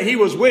wasn't that he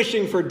was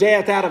wishing for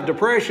death out of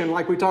depression,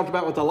 like we talked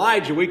about with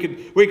Elijah. We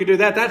could do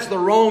that. That's the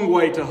wrong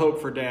way to hope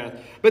for death.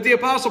 But the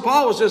Apostle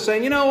Paul was just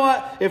saying, you know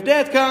what? If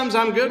death comes,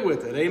 I'm good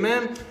with it.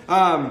 Amen.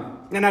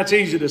 And that's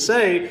easy to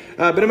say.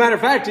 But as a matter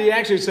of fact, he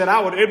actually said,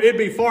 it'd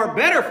be far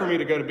better for me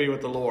to go to be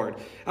with the Lord.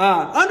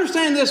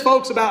 Understand this,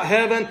 folks, about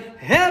heaven.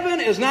 Heaven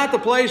is not the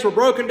place where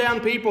broken down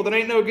people that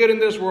ain't no good in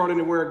this world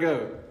anywhere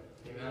go.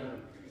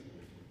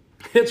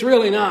 It's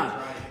really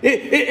not.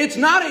 It's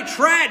not a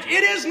tragedy.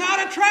 It is not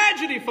a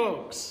tragedy,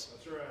 folks.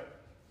 That's right.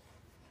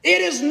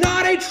 It is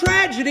not a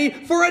tragedy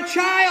for a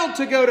child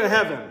to go to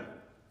heaven.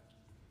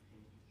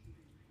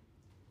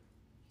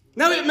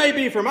 Now, it may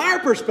be from our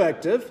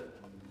perspective.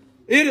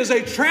 It is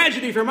a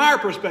tragedy from our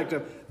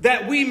perspective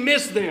that we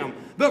miss them.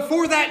 But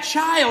for that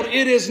child,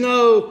 it is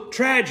no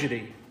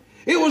tragedy.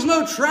 It was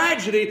no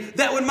tragedy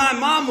that when my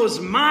mom was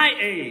my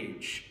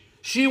age,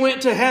 she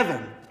went to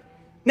heaven.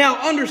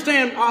 Now,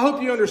 understand, I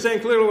hope you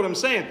understand clearly what I'm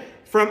saying.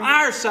 From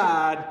our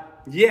side,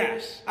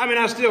 yes. I mean,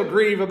 I still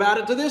grieve about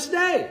it to this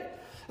day.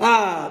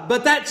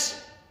 But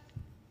that's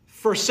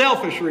for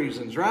selfish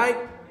reasons, right?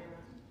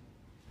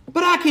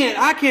 But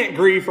I can't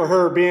grieve for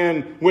her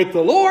being with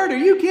the Lord. Are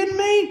you kidding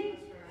me?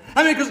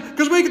 I mean,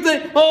 because we could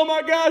think, oh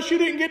my gosh, she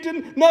didn't get to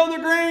know the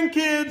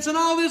grandkids and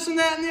all this and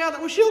that and the other.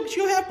 Well,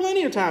 she'll have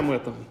plenty of time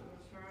with them.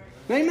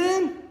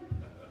 Amen?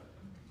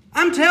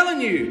 I'm telling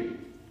you.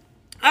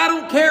 I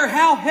don't care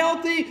how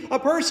healthy a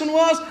person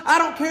was. I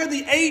don't care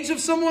the age of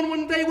someone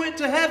when they went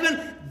to heaven.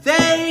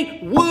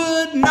 They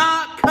would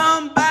not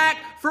come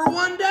back for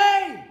one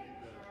day.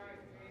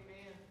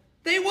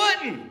 They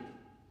wouldn't.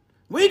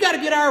 We got to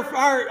get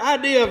our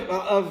idea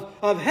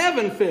of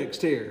heaven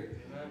fixed here.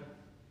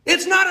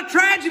 It's not a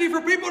tragedy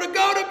for people to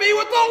go to be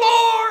with the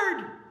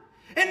Lord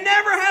and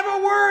never have a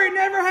worry,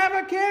 never have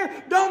a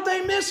care. Don't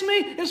they miss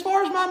me? As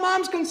far as my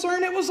mom's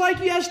concerned, it was like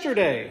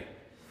yesterday.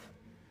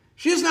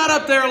 She's not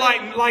up there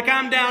like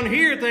I'm down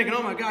here thinking,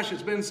 oh my gosh,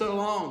 it's been so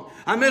long.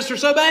 I miss her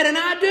so bad, and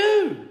I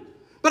do.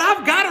 But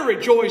I've got to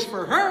rejoice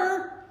for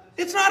her.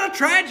 It's not a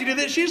tragedy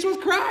that she's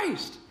with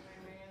Christ.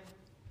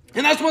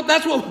 And that's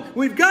what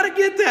we've got to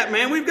get that,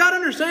 man. We've got to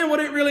understand what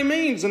it really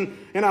means. And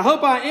I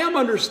hope I am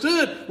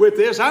understood with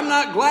this. I'm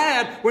not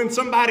glad when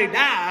somebody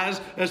dies,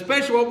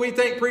 especially what we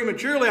think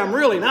prematurely. I'm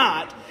really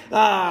not.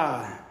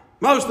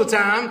 Most of the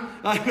time.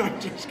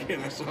 I'm just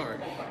kidding. Sorry.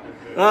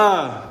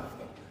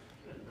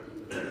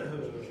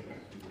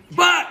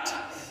 But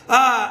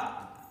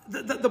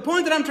the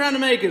point that I'm trying to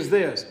make is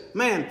this.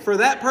 Man, for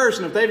that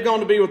person, if they've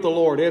gone to be with the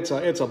Lord, it's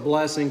a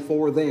blessing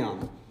for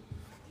them.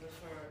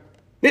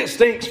 It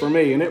stinks for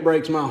me, and it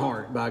breaks my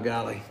heart, by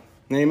golly.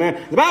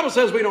 Amen. The Bible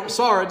says we don't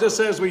sorrow. It just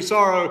says we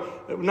sorrow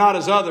not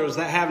as others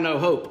that have no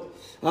hope.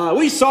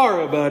 We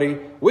sorrow, buddy.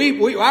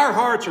 Our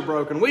hearts are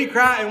broken. We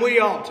cry, and we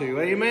ought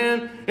to.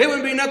 Amen. It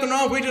wouldn't be nothing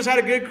wrong if we just had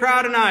a good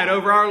cry tonight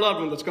over our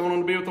loved one that's going on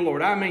to be with the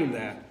Lord. I mean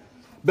that.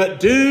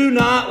 But do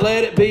not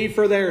let it be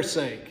for their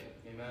sake.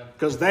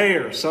 Because they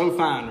are so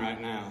fine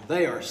right now.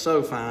 They are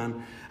so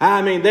fine.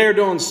 I mean, they're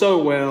doing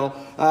so well.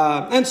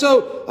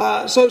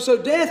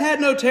 So death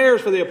had no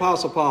terrors for the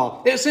Apostle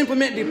Paul. It simply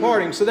meant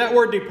departing. So that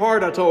word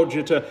depart I told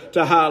you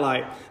to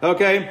highlight.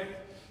 Okay?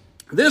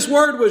 This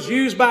word was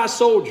used by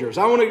soldiers.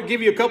 I want to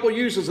give you a couple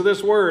uses of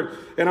this word.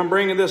 And I'm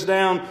bringing this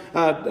down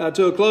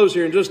to a close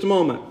here in just a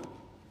moment.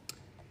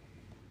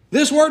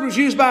 This word was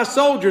used by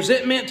soldiers.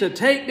 It meant to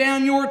take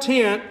down your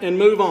tent and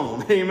move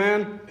on.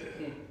 Amen?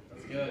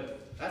 That's good.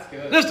 That's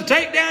good. Just to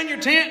take down your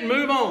tent and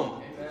move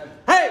on. Amen.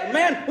 Hey,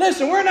 man,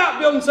 listen, we're not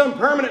building some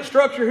permanent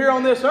structure here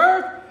on this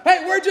earth.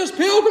 Hey, we're just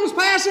pilgrims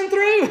passing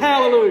through.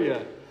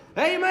 Hallelujah.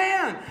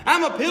 Amen.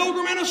 I'm a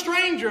pilgrim and a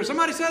stranger.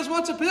 Somebody says,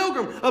 what's a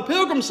pilgrim? A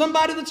pilgrim,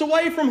 somebody that's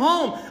away from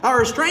home.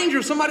 Or a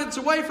stranger, somebody that's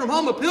away from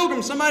home. A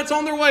pilgrim, somebody that's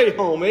on their way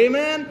home.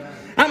 Amen.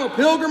 I'm a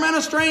pilgrim and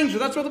a stranger.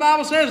 That's what the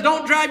Bible says.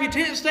 Don't drive your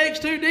tent stakes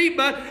too deep,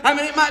 but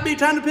it might be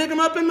time to pick them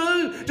up and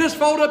move. Just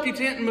fold up your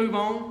tent and move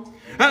on.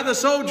 The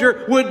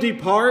soldier would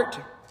depart.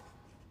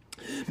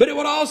 But it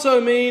would also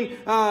mean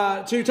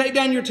to take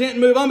down your tent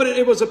and move on. But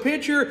it was a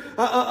picture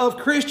of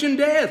Christian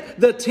death.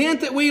 The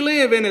tent that we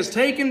live in is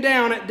taken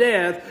down at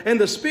death, and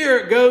the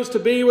spirit goes to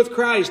be with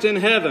Christ in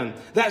heaven.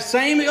 That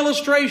same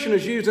illustration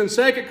is used in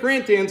 2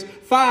 Corinthians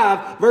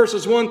 5,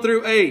 verses 1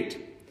 through 8.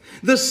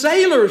 The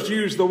sailors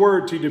used the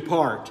word to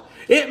depart.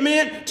 It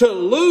meant to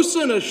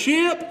loosen a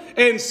ship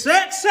and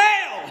set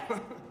sail.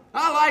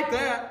 I like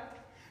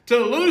that. To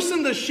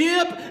loosen the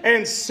ship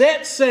and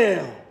set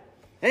sail.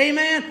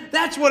 Amen.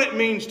 That's what it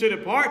means to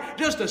depart.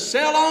 Just to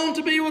sail on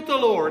to be with the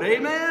Lord.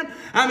 Amen.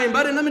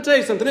 Buddy, let me tell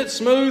you something. It's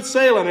smooth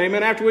sailing.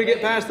 Amen. After we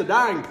get past the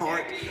dying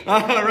part.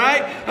 All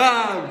right.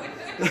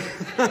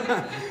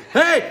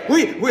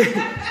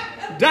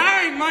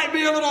 Dying might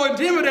be a little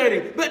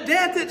intimidating, but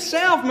death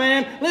itself,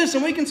 man.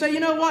 Listen, we can say,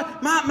 you know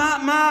what?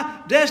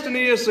 My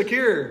destiny is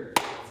secure.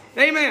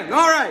 Amen.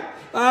 All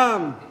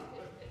right.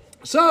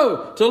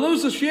 So, to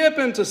lose the ship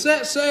and to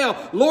set sail,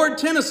 Lord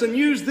Tennyson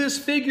used this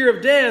figure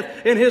of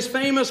death in his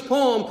famous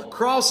poem,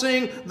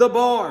 Crossing the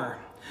Bar.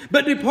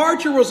 But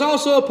departure was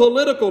also a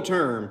political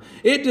term.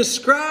 It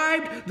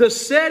described the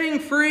setting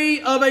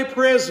free of a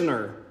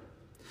prisoner.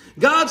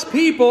 God's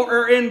people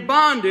are in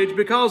bondage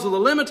because of the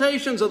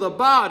limitations of the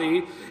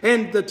body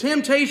and the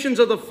temptations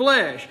of the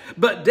flesh.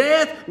 But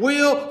death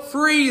will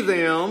free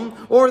them,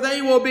 or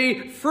they will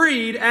be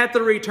freed at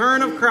the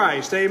return of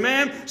Christ.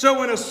 Amen? So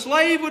when a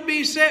slave would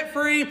be set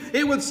free,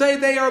 it would say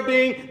they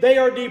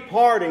are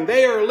departing.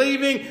 They are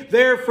leaving.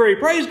 They're free.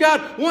 Praise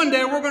God. One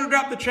day we're going to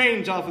drop the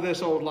chains off of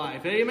this old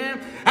life. Amen?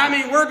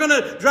 We're going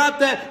to drop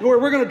that.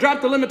 We're going to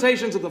drop the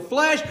limitations of the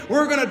flesh.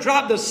 We're going to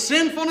drop the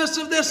sinfulness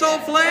of this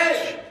old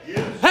flesh.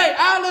 Yes. Hey,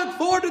 I look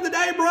forward to the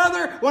day,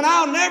 brother, when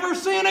I'll never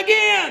sin again.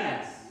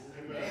 Yes.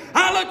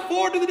 I look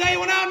forward to the day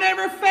when I'll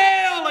never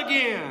fail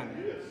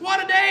again. Yes.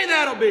 What a day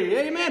that'll be.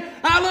 Amen.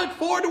 I look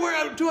forward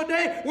to a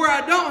day where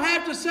I don't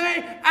have to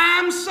say,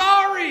 I'm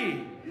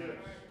sorry. Yes.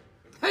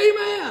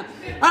 Amen.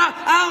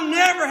 I'll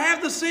never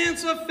have the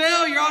sense of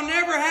failure. I'll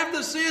never have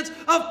the sense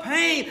of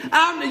pain.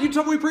 You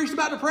told me we preached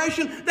about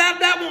depression.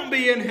 That won't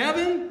be in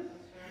heaven.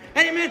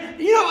 Amen.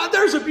 You know,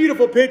 there's a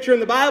beautiful picture in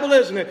the Bible,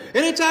 isn't it?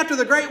 And it's after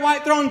the great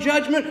white throne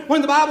judgment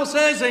when the Bible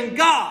says, and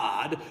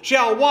God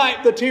shall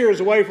wipe the tears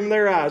away from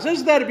their eyes.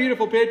 Isn't that a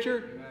beautiful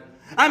picture?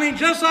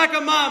 Just like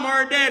a mom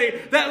or a daddy,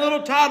 that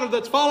little toddler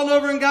that's fallen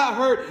over and got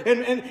hurt,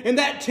 and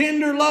that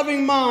tender,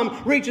 loving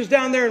mom reaches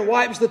down there and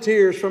wipes the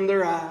tears from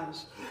their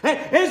eyes.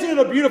 Hey, isn't it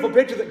a beautiful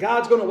picture that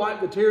God's going to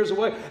wipe the tears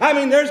away?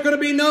 There's going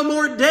to be no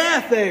more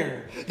death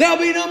there. There'll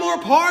be no more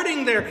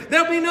parting there.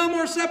 There'll be no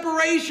more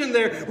separation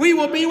there. We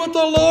will be with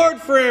the Lord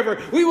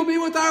forever. We will be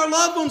with our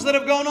loved ones that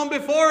have gone on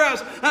before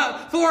us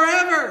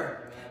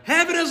forever.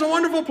 Heaven is a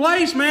wonderful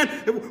place, man.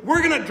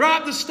 We're going to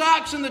drop the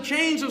stocks and the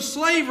chains of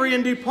slavery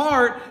and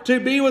depart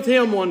to be with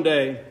Him one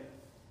day.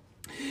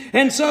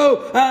 And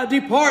so,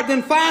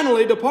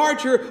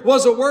 departure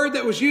was a word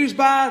that was used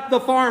by the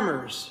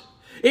farmers.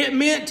 It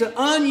meant to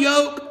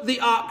unyoke the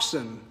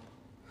oxen.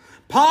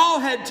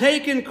 Paul had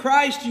taken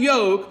Christ's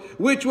yoke,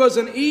 which was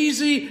an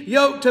easy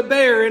yoke to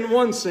bear in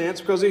one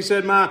sense, because he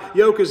said, my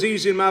yoke is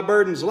easy and my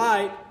burden's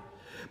light.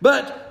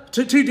 But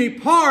to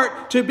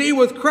depart, to be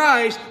with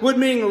Christ, would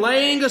mean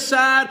laying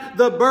aside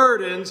the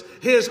burdens,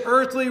 His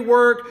earthly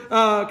work,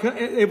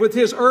 with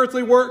His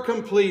earthly work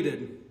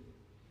completed.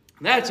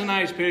 That's a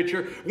nice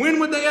picture.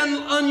 When would they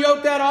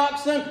unyoke that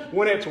oxen?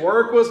 When its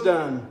work was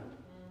done.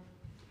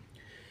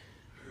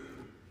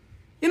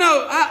 You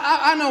know,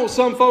 I know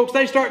some folks,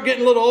 they start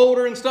getting a little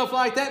older and stuff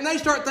like that, and they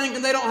start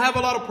thinking they don't have a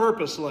lot of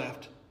purpose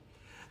left.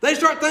 They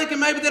start thinking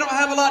maybe they don't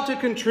have a lot to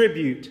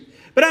contribute.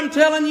 But I'm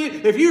telling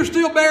you, if you're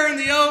still bearing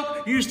the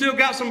yoke, you still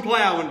got some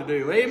plowing to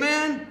do.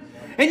 Amen?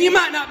 And you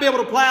might not be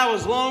able to plow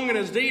as long and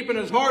as deep and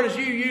as hard as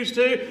you used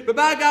to, but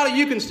by golly,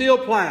 you can still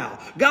plow.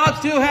 God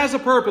still has a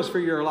purpose for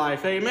your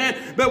life. Amen?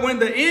 But when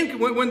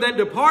that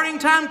departing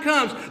time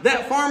comes,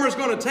 that farmer's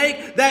going to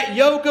take that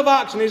yoke of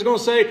oxen. He's going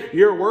to say,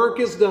 your work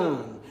is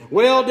done.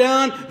 Well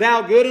done,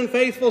 thou good and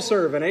faithful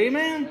servant.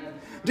 Amen?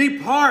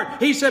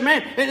 Depart. He said,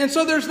 man, and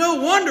so there's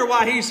no wonder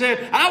why he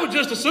said, I would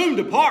just assume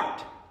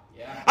depart.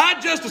 Yeah.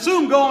 I'd just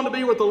assume go on to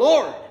be with the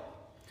Lord.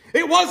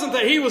 It wasn't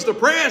that he was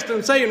depressed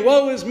and saying,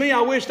 woe is me, I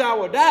wished I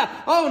would die.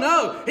 Oh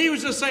no, he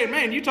was just saying,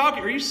 man,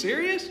 are you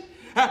serious?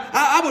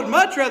 I would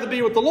much rather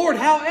be with the Lord.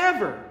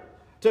 However,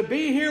 to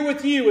be here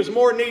with you is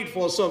more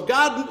needful. So if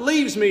God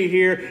leaves me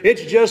here,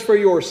 it's just for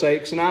your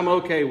sakes, and I'm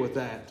okay with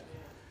that.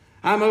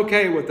 I'm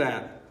okay with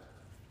that.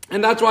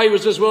 And that's why he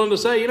was just willing to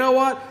say, you know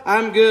what,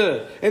 I'm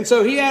good. And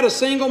so he had a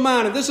single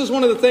mind. And this is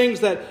one of the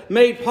things that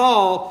made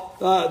Paul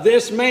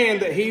this man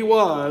that he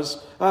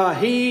was.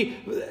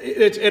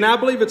 And I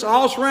believe it's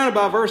all surrounded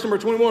by verse number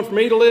 21. For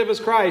me to live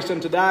is Christ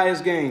and to die is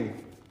gain.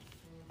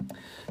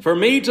 For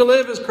me to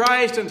live is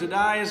Christ and to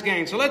die is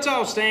gain. So let's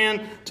all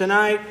stand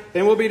tonight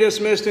and we'll be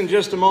dismissed in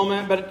just a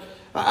moment. But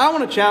I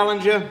want to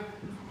challenge you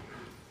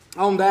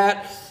on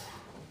that.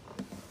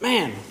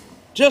 Man,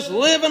 just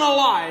living a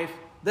life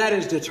that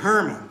is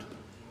determined.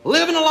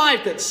 Living a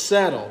life that's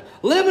settled.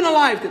 Living a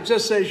life that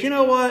just says, you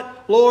know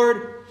what,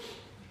 Lord,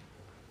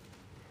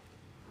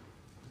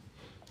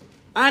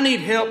 I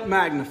need help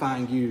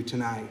magnifying you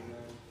tonight.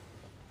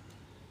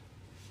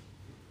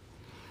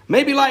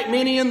 Maybe like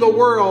many in the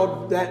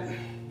world that,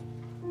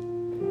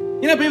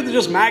 you know, people that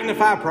just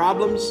magnify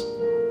problems.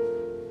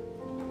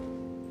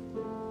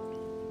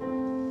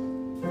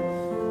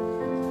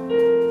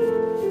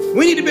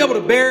 We need to be able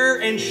to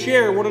bear and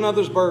share one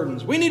another's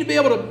burdens. We need to be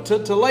able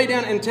to lay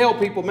down and tell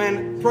people,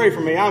 man, pray for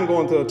me. I'm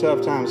going through a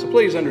tough time. So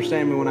please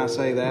understand me when I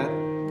say that.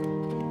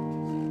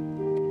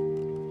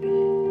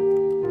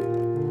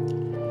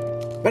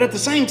 But at the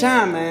same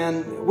time,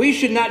 man, we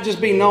should not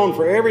just be known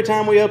for every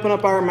time we open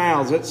up our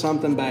mouths, it's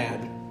something bad.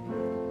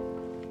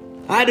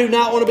 I do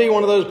not want to be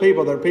one of those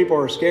people that people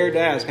are scared to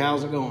ask,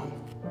 how's it going?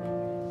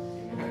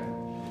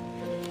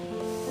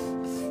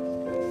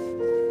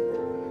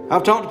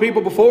 I've talked to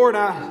people before,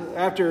 and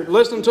after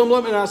listening to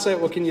them, and I say,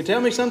 well, can you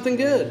tell me something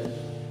good?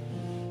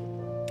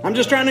 I'm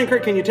just trying to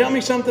encourage, can you tell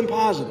me something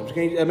positive?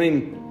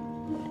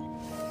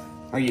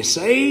 Are you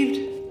saved?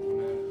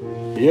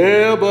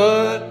 Yeah,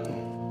 but...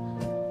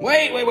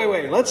 Wait.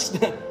 Let's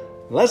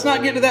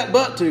not get to that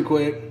but too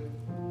quick.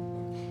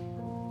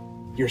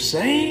 You're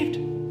saved?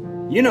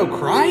 You know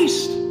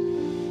Christ?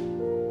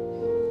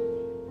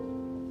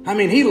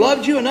 He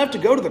loved you enough to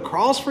go to the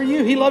cross for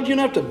you. He loved you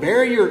enough to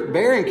bear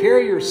and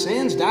carry your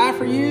sins, die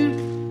for you.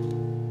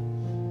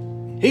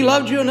 He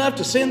loved you enough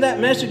to send that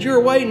message your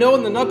way,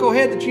 knowing the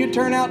knucklehead that you'd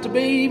turn out to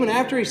be even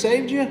after He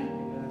saved you.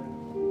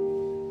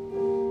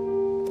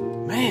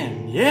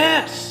 Man,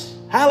 yes.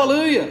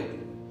 Hallelujah.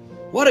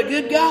 What a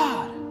good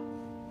God.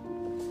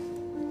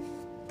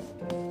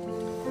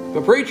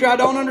 But preacher, I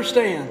don't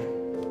understand.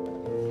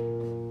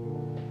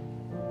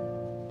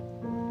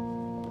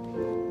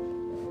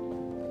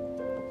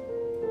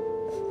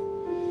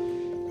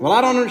 Well,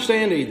 I don't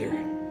understand either.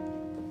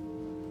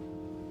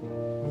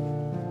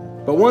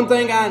 But one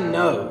thing I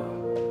know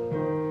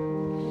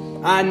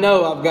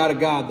I've got a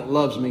God that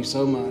loves me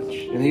so much,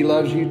 and He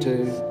loves you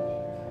too.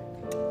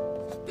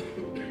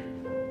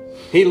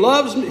 He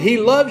loves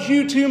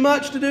you too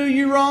much to do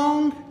you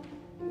wrong.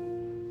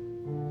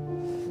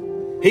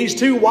 He's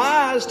too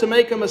wise to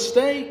make a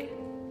mistake.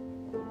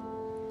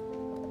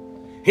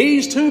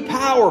 He's too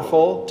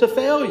powerful to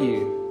fail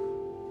you.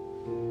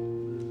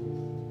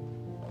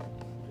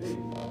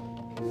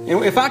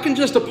 And if I can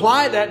just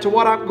apply that to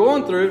what I'm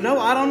going through, no,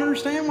 I don't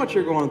understand what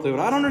you're going through.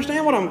 And I don't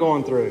understand what I'm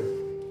going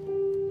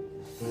through.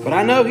 But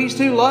I know He's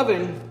too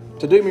loving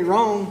to do me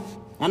wrong.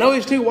 I know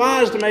He's too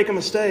wise to make a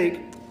mistake.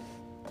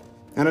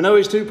 And I know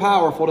He's too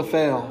powerful to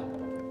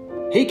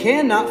fail. He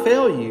cannot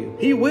fail you.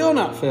 He will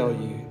not fail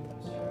you.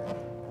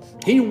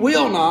 He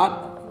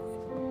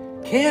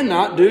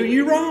cannot do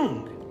you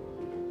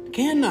wrong.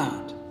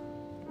 Cannot.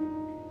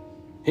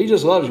 He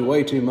just loves you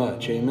way too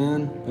much.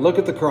 Amen. Look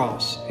at the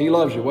cross. He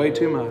loves you way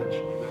too much.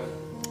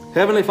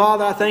 Heavenly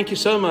Father, I thank you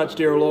so much,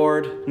 dear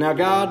Lord. Now,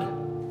 God,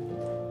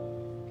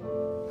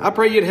 I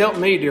pray you'd help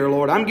me, dear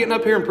Lord. I'm getting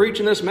up here and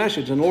preaching this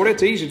message. And Lord,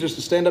 it's easy just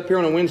to stand up here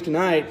on a Wednesday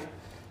night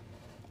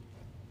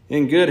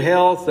in good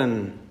health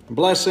and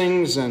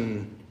blessings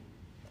and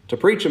to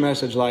preach a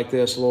message like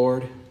this,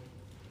 Lord.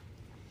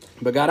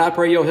 But God, I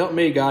pray you'll help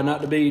me, God,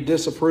 not to be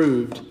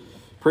disapproved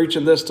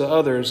preaching this to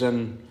others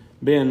and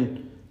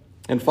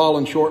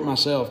falling short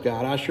myself,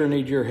 God. I sure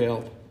need your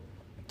help.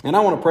 And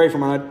I want to pray for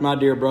my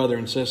dear brother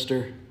and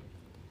sister.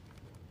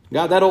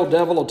 God, that old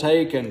devil will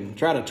take and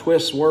try to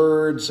twist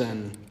words,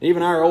 and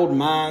even our old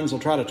minds will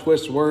try to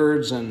twist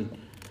words, and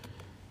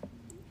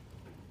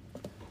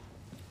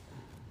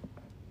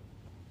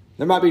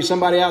there might be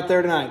somebody out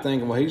there tonight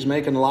thinking, well, he's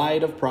making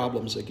light of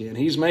problems again.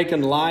 He's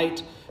making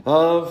light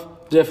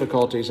of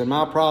difficulties and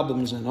my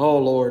problems, and oh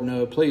Lord,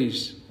 no,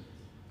 please,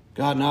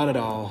 God, not at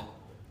all.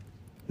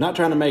 Not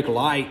trying to make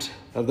light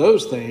of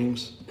those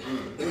things.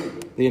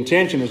 The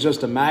intention is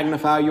just to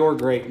magnify your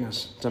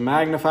greatness, to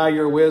magnify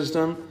your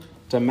wisdom,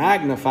 to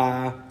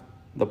magnify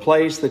the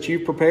place that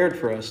you've prepared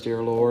for us,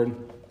 dear Lord.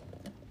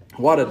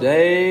 What a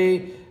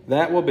day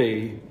that will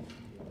be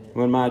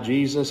when my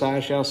Jesus I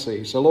shall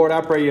see. So, Lord,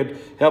 I pray you'd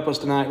help us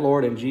tonight,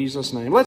 Lord, in Jesus' name.